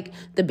feels like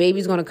the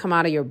baby's going to come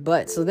out of your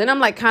butt. So then I'm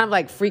like, kind of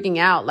like freaking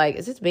out. Like,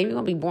 is this baby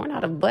going to be born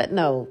out of butt?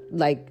 No,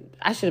 like,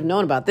 I should have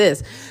known about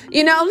this.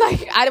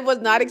 Like, I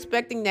was not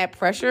expecting that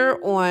pressure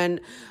on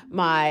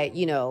my,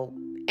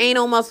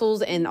 anal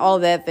muscles and all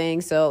that thing.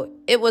 So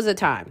it was a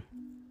time.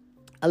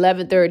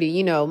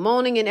 11:30,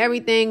 moaning and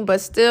everything,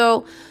 but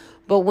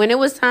when it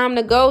was time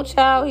to go,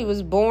 child, he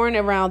was born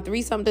around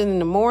 3 something in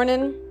the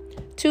morning.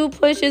 2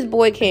 pushes,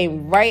 boy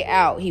came right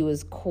out. He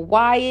was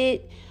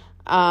quiet.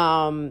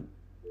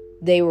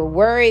 They were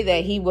worried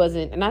that he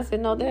wasn't, and I said,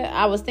 no, that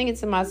I was thinking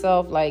to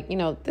myself, like,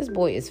 this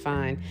boy is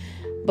fine.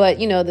 But,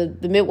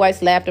 the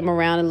midwives laughed him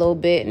around a little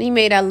bit, and he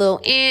made that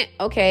little,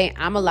 okay,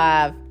 I'm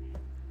alive.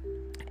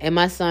 And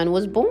my son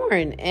was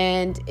born,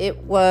 and it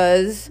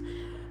was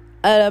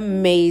an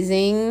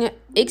amazing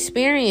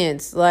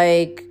experience.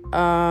 Like,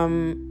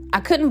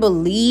 I couldn't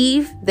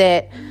believe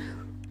that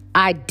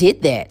I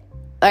did that.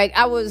 Like,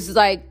 I was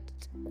like,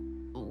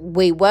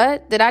 wait,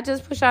 what? Did I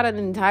just push out an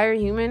entire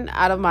human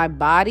out of my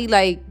body?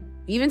 Like,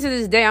 even to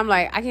this day, I'm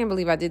like, I can't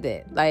believe I did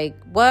that. Like,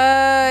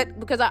 what?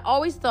 Because I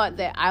always thought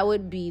that I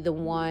would be the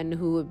one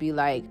who would be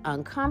like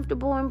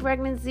uncomfortable in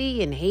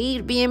pregnancy and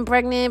hate being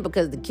pregnant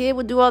because the kid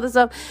would do all this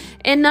stuff.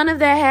 And none of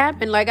that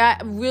happened. Like, I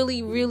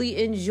really,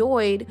 really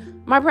enjoyed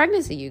my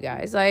pregnancy, you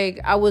guys. Like,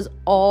 I was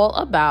all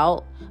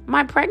about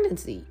my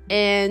pregnancy.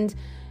 And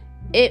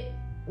it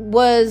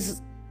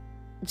was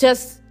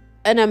just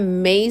an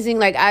amazing,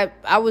 like,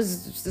 I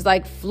was just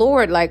like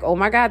floored, like, oh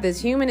my God,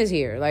 this human is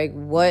here. Like,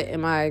 what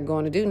am I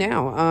going to do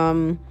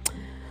now?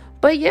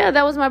 But yeah,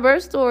 that was my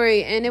birth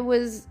story, and it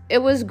was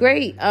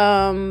great.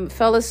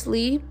 Fell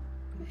asleep,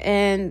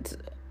 and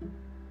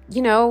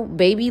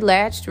baby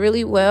latched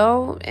really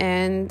well,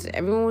 and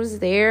everyone was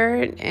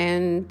there,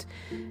 and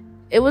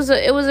it was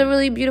a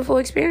really beautiful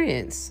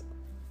experience.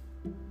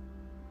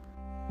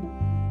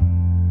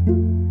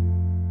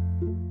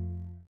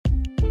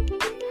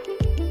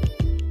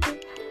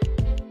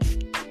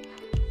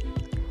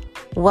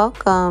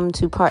 Welcome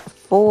to part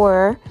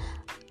 4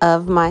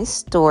 of my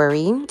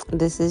story.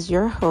 This is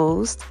your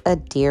host,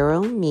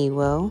 Adiro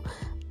Miwo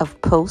of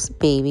Post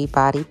Baby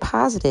Body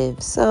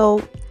Positive.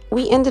 So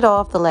we ended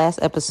off the last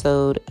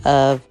episode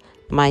of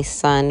my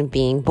son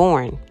being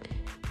born.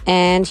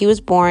 And he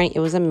was born. It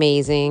was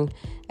amazing,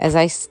 as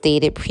I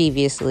stated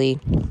previously.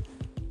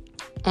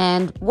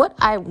 And what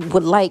I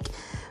would like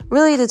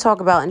really to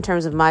talk about in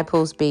terms of my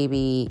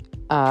post-baby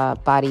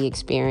body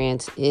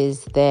experience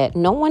is that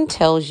no one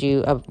tells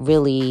you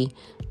really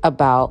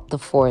about the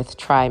 4th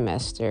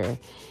trimester.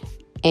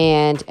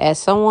 And as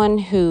someone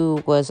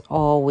who was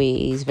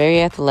always very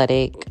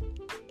athletic,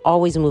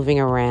 always moving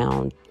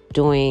around,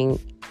 doing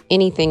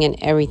anything and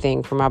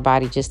everything for my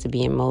body just to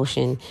be in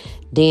motion,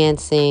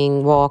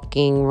 dancing,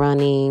 walking,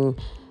 running,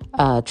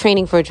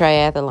 training for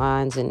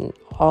triathlons and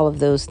all of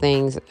those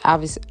things.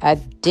 Obviously, I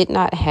did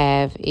not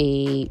have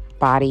a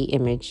body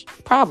image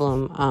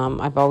problem.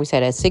 I've always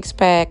had a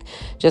 6-pack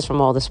just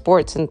from all the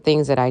sports and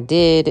things that I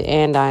did,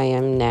 and I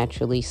am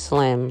naturally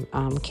slim,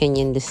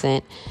 Kenyan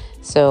descent.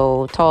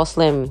 So tall,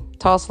 slim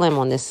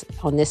on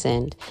this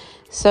end.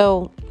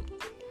 So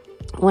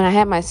when I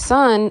had my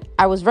son,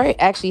 I was very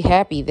actually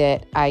happy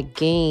that I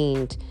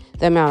gained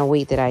the amount of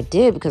weight that I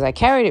did because I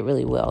carried it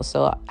really well.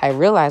 So I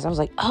realized, I was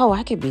like, oh,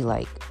 I could be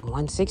like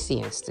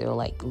 160 and still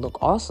like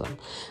look awesome.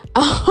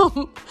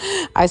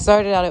 I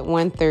started out at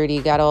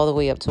 130, got all the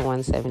way up to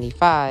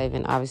 175.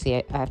 And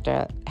obviously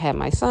after I had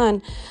my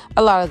son,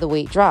 a lot of the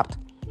weight dropped.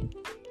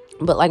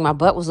 But like my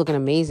butt was looking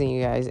amazing,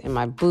 you guys, and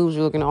my boobs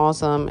were looking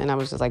awesome. And I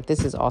was just like,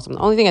 this is awesome. The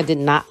only thing I did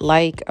not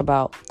like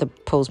about the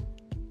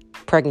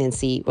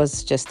post-pregnancy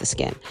was just the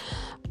skin.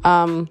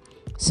 But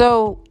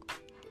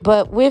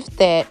with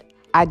that,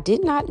 I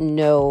did not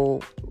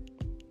know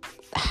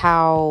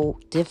how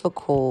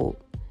difficult,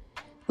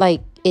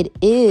 like, it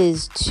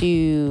is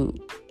to,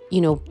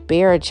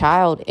 bear a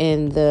child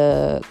and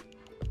the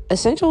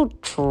essential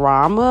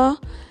trauma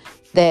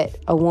that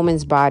a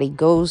woman's body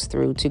goes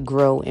through to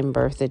grow and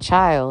birth a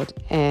child.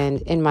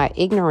 And in my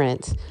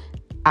ignorance,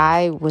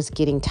 I was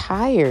getting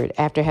tired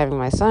after having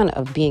my son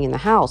of being in the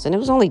house, and it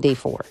was only day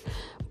 4.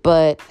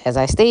 But as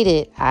I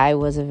stated, I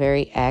was a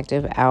very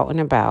active out and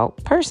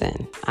about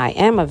person. I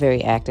am a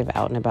very active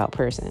out and about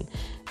person.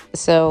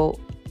 So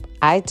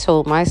I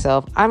told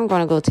myself, I'm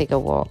going to go take a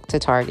walk to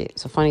Target.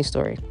 It's a funny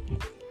story.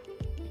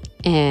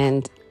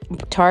 And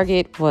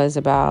Target was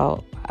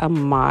about a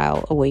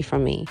mile away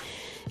from me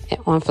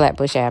on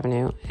Flatbush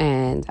Avenue.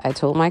 And I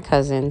told my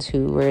cousins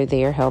who were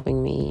there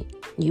helping me,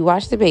 you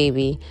watch the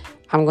baby.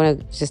 I'm going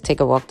to just take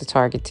a walk to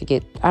Target to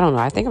get, I don't know,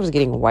 I think I was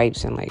getting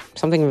wipes and like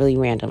something really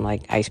random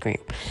like ice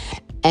cream.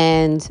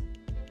 And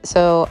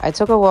so I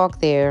took a walk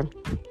there.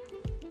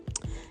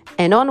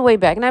 And on the way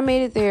back, and I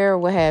made it there,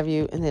 what have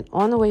you. And then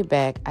on the way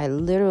back, I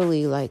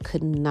literally like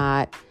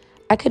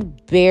I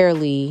could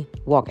barely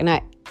walk.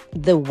 And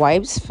the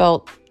wipes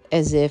felt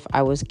as if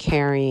I was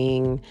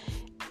carrying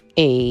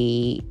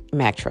a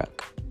Mack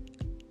truck.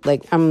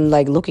 Like I'm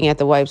like looking at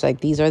the wipes,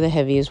 like these are the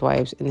heaviest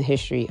wipes in the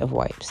history of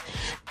wipes.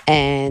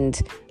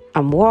 And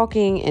I'm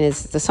walking, and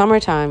it's the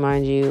summertime,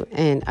 mind you.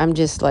 And I'm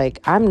just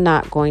like, I'm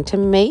not going to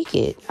make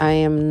it. I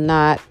am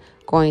not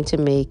going to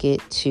make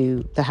it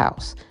to the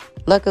house.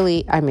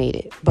 Luckily, I made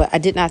it, but I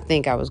did not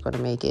think I was going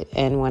to make it.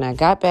 And when I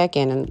got back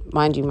in, and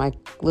mind you, my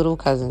little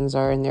cousins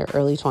are in their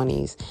early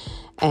 20s,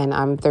 and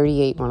I'm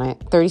 37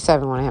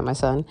 when I had my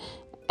son.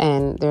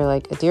 And they're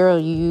like,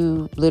 Adira,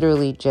 you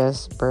literally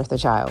just birthed a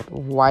child.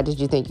 Why did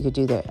you think you could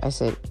do that? I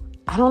said,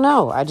 I don't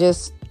know. I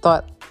just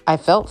thought I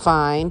felt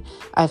fine.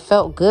 I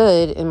felt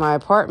good in my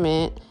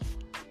apartment.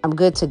 I'm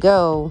good to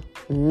go.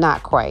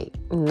 Not quite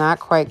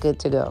good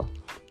to go.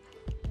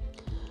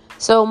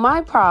 So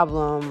my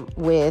problem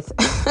with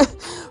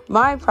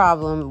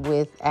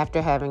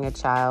after having a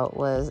child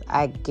was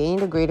I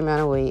gained a great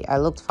amount of weight. I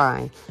looked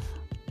fine,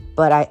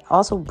 but I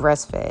also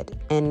breastfed.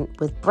 And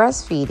with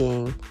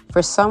breastfeeding,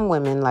 for some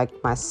women like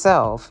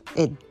myself,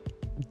 it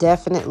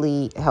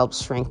definitely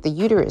helps shrink the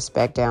uterus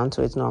back down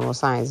to its normal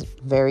size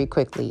very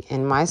quickly.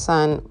 And my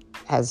son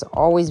has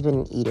always been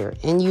an eater,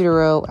 in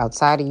utero,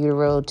 outside of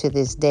utero. To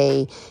this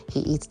day, he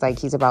eats like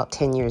he's about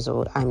 10 years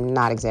old. I'm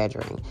not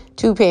exaggerating.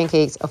 2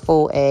 pancakes, a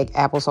full egg,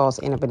 applesauce,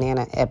 and a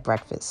banana at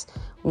breakfast.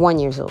 1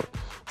 year old.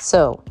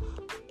 So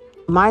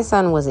my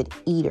son was an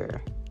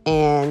eater,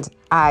 and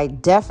I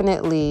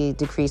definitely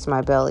decreased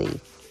my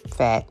belly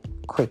fat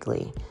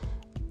quickly.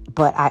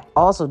 But I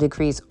also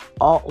decreased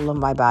all of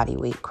my body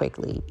weight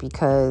quickly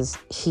because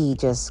he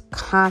just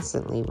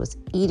constantly was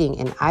eating,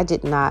 and I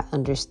did not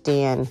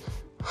understand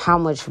how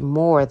much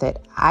more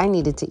that I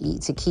needed to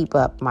eat to keep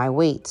up my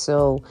weight.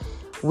 So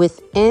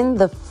within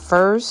the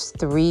first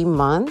 3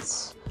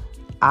 months,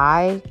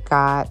 I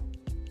got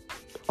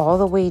all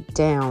the way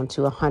down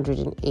to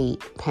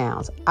 108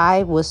 pounds.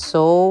 I was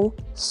so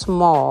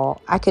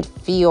small, I could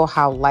feel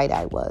how light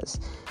I was.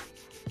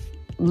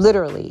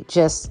 Literally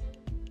just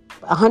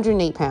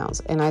 108 pounds.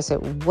 And I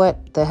said,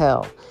 what the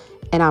hell?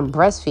 And I'm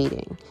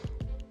breastfeeding.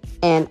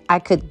 And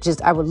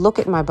I would look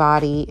at my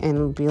body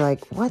and be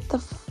like, what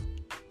the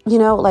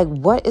like,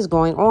 what is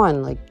going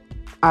on? Like,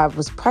 I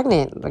was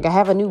pregnant. Like, I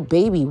have a new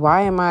baby.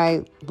 Why am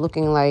I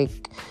looking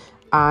like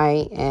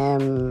I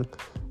am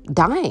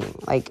dying?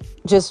 Like,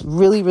 just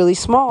really, really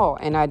small.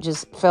 And I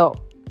just felt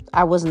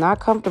I was not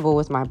comfortable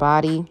with my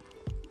body.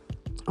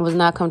 I was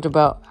not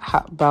comfortable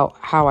about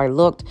how I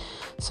looked.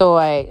 So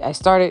I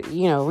started,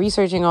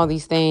 researching all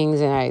these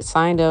things, and I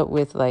signed up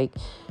with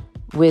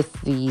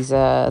these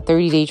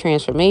 30-day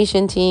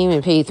transformation team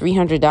and paid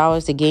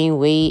 $300 to gain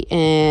weight,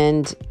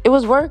 and it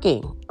was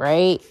working,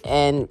 right?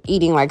 And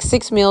eating like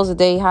 6 meals a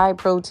day, high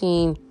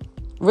protein,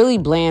 really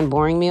bland,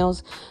 boring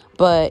meals,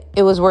 but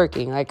it was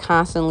working, like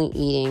constantly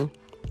eating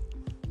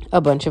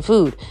a bunch of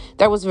food.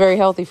 That was very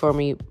healthy for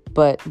me,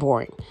 but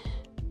boring.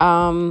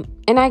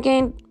 And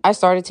I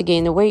started to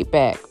gain the weight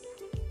back.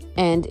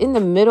 And in the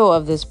middle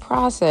of this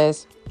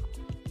process,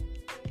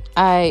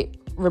 I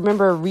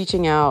remember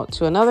reaching out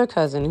to another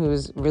cousin who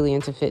was really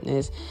into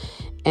fitness,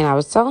 and I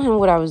was telling him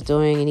what I was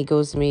doing, and he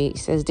goes to me, he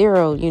says,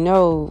 Daryl, you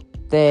know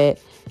that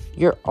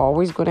you're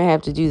always going to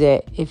have to do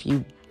that if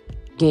you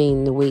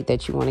gain the weight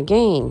that you want to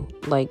gain,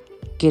 like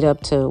get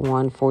up to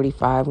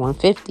 145,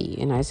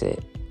 150. And I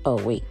said,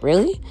 oh, wait,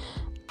 really?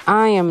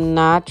 I am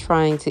not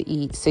trying to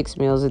eat 6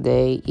 meals a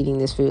day, eating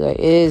this food. Like,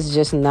 it is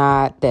just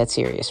not that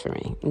serious for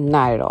me.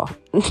 Not at all.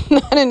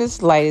 Not in the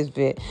slightest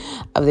bit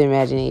of the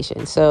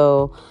imagination.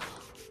 So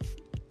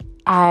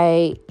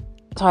I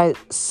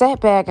sat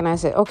back and I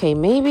said, okay,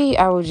 maybe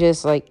I will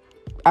just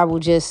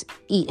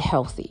eat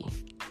healthy.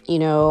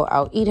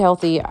 I'll eat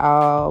healthy.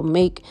 I'll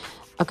make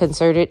a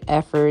concerted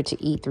effort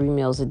to eat 3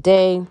 meals a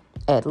day,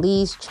 at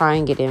least try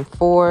and get in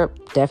 4,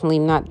 definitely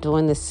not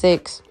doing the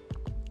 6.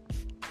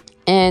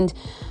 And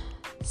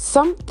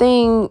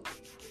something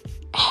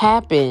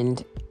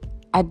happened.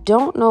 I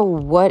don't know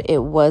what it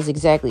was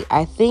exactly.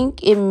 I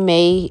think it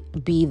may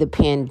be the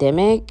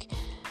pandemic.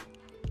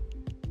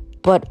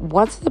 But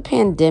once the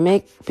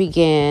pandemic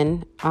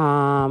began,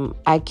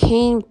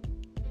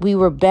 we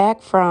were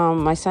back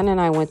my son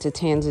and I went to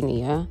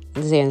Tanzania,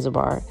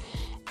 Zanzibar.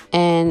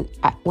 And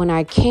when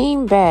I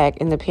came back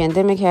and the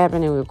pandemic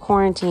happened and we were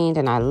quarantined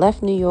and I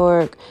left New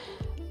York,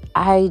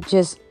 I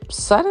just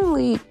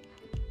suddenly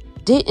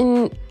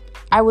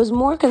I was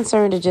more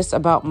concerned just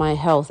about my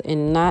health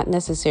and not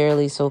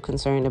necessarily so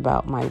concerned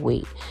about my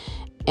weight.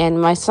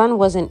 And my son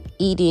wasn't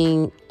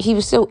eating, he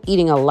was still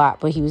eating a lot,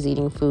 but he was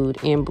eating food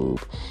and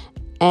boob.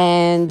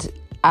 And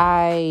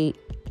I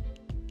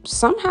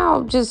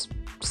somehow just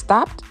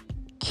stopped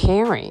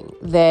caring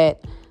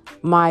that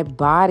my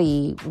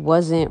body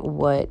wasn't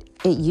what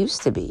it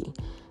used to be.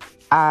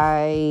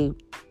 I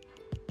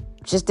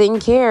just didn't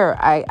care.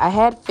 I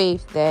had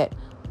faith that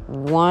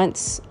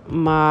once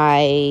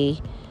I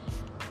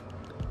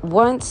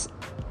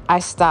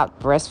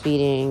stopped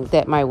breastfeeding,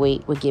 that my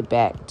weight would get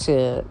back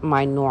to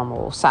my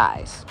normal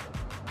size.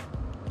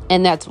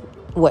 And that's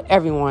what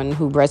everyone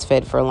who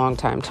breastfed for a long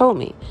time told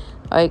me.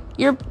 Like,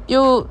 you're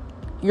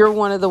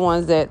one of the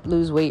ones that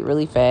lose weight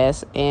really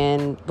fast,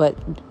 but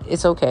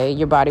it's okay.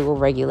 Your body will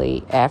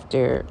regulate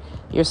after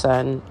your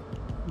son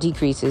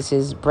decreases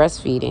his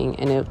breastfeeding,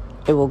 and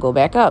it will go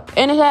back up.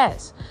 And it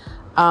has.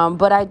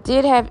 But I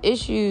did have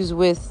issues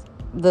with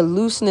the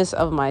looseness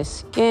of my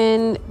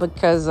skin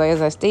because,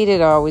 as I stated,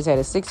 I always had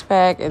a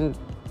six-pack, and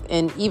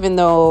even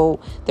though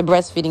the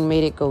breastfeeding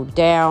made it go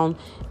down,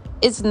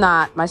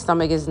 my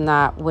stomach is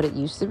not what it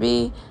used to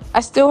be.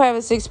 I still have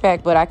a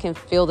six-pack, but I can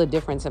feel the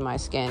difference in my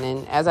skin.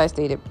 And as I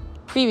stated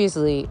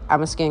previously,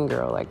 I'm a skin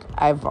girl. Like,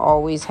 I've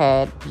always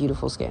had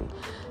beautiful skin.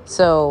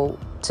 So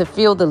to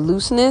feel the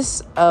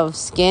looseness of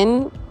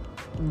skin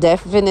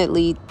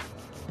definitely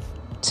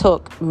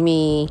took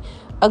me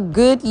a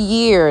good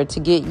year to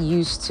get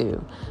used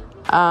to.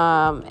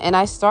 And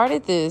I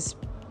started this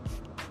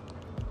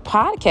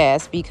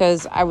podcast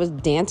because I was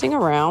dancing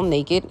around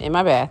naked in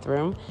my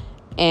bathroom,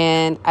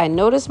 and I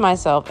noticed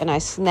myself, and I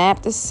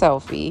snapped a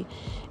selfie,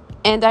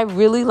 and I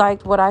really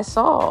liked what I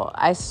saw.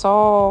 I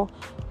saw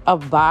a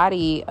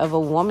body of a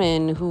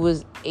woman who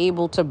was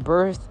able to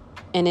birth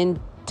an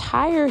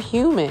entire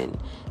human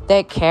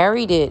that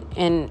carried it,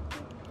 and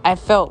I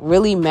felt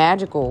really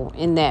magical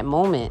in that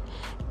moment.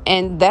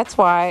 And that's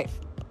why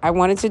I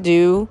wanted to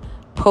do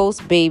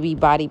post-baby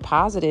body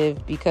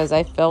positive, because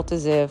I felt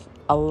as if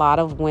a lot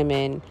of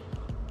women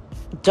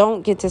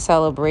don't get to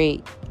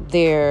celebrate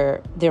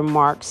their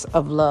marks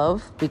of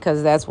love,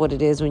 because that's what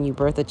it is when you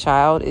birth a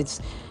child.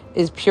 It's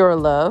pure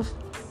love,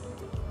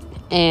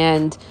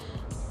 and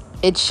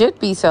it should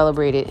be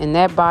celebrated, and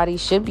that body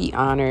should be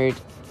honored,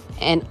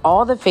 and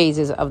all the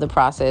phases of the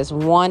process.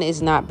 One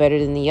is not better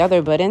than the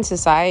other, but in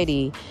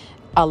society,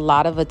 a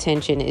lot of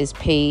attention is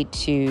paid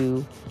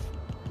to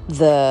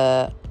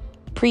the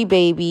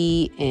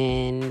pre-baby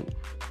and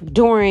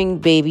during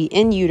baby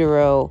in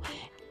utero,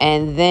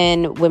 and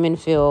then women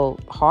feel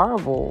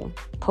horrible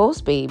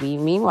post-baby.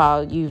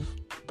 Meanwhile, you've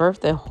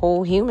birthed a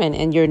whole human,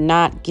 and you're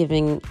not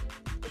giving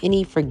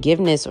any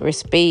forgiveness or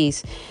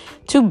space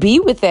to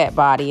be with that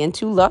body and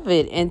to love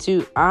it and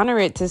to honor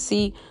it, to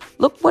see,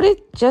 look what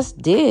it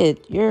just did.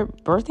 You're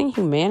birthing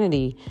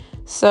humanity.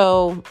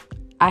 So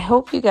I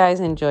hope you guys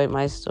enjoyed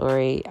my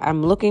story.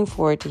 I'm looking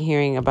forward to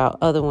hearing about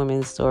other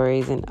women's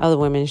stories and other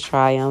women's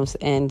triumphs,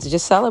 and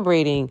just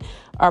celebrating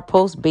our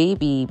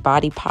post-baby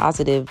body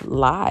positive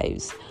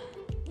lives.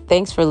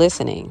 Thanks for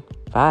listening.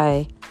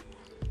 Bye.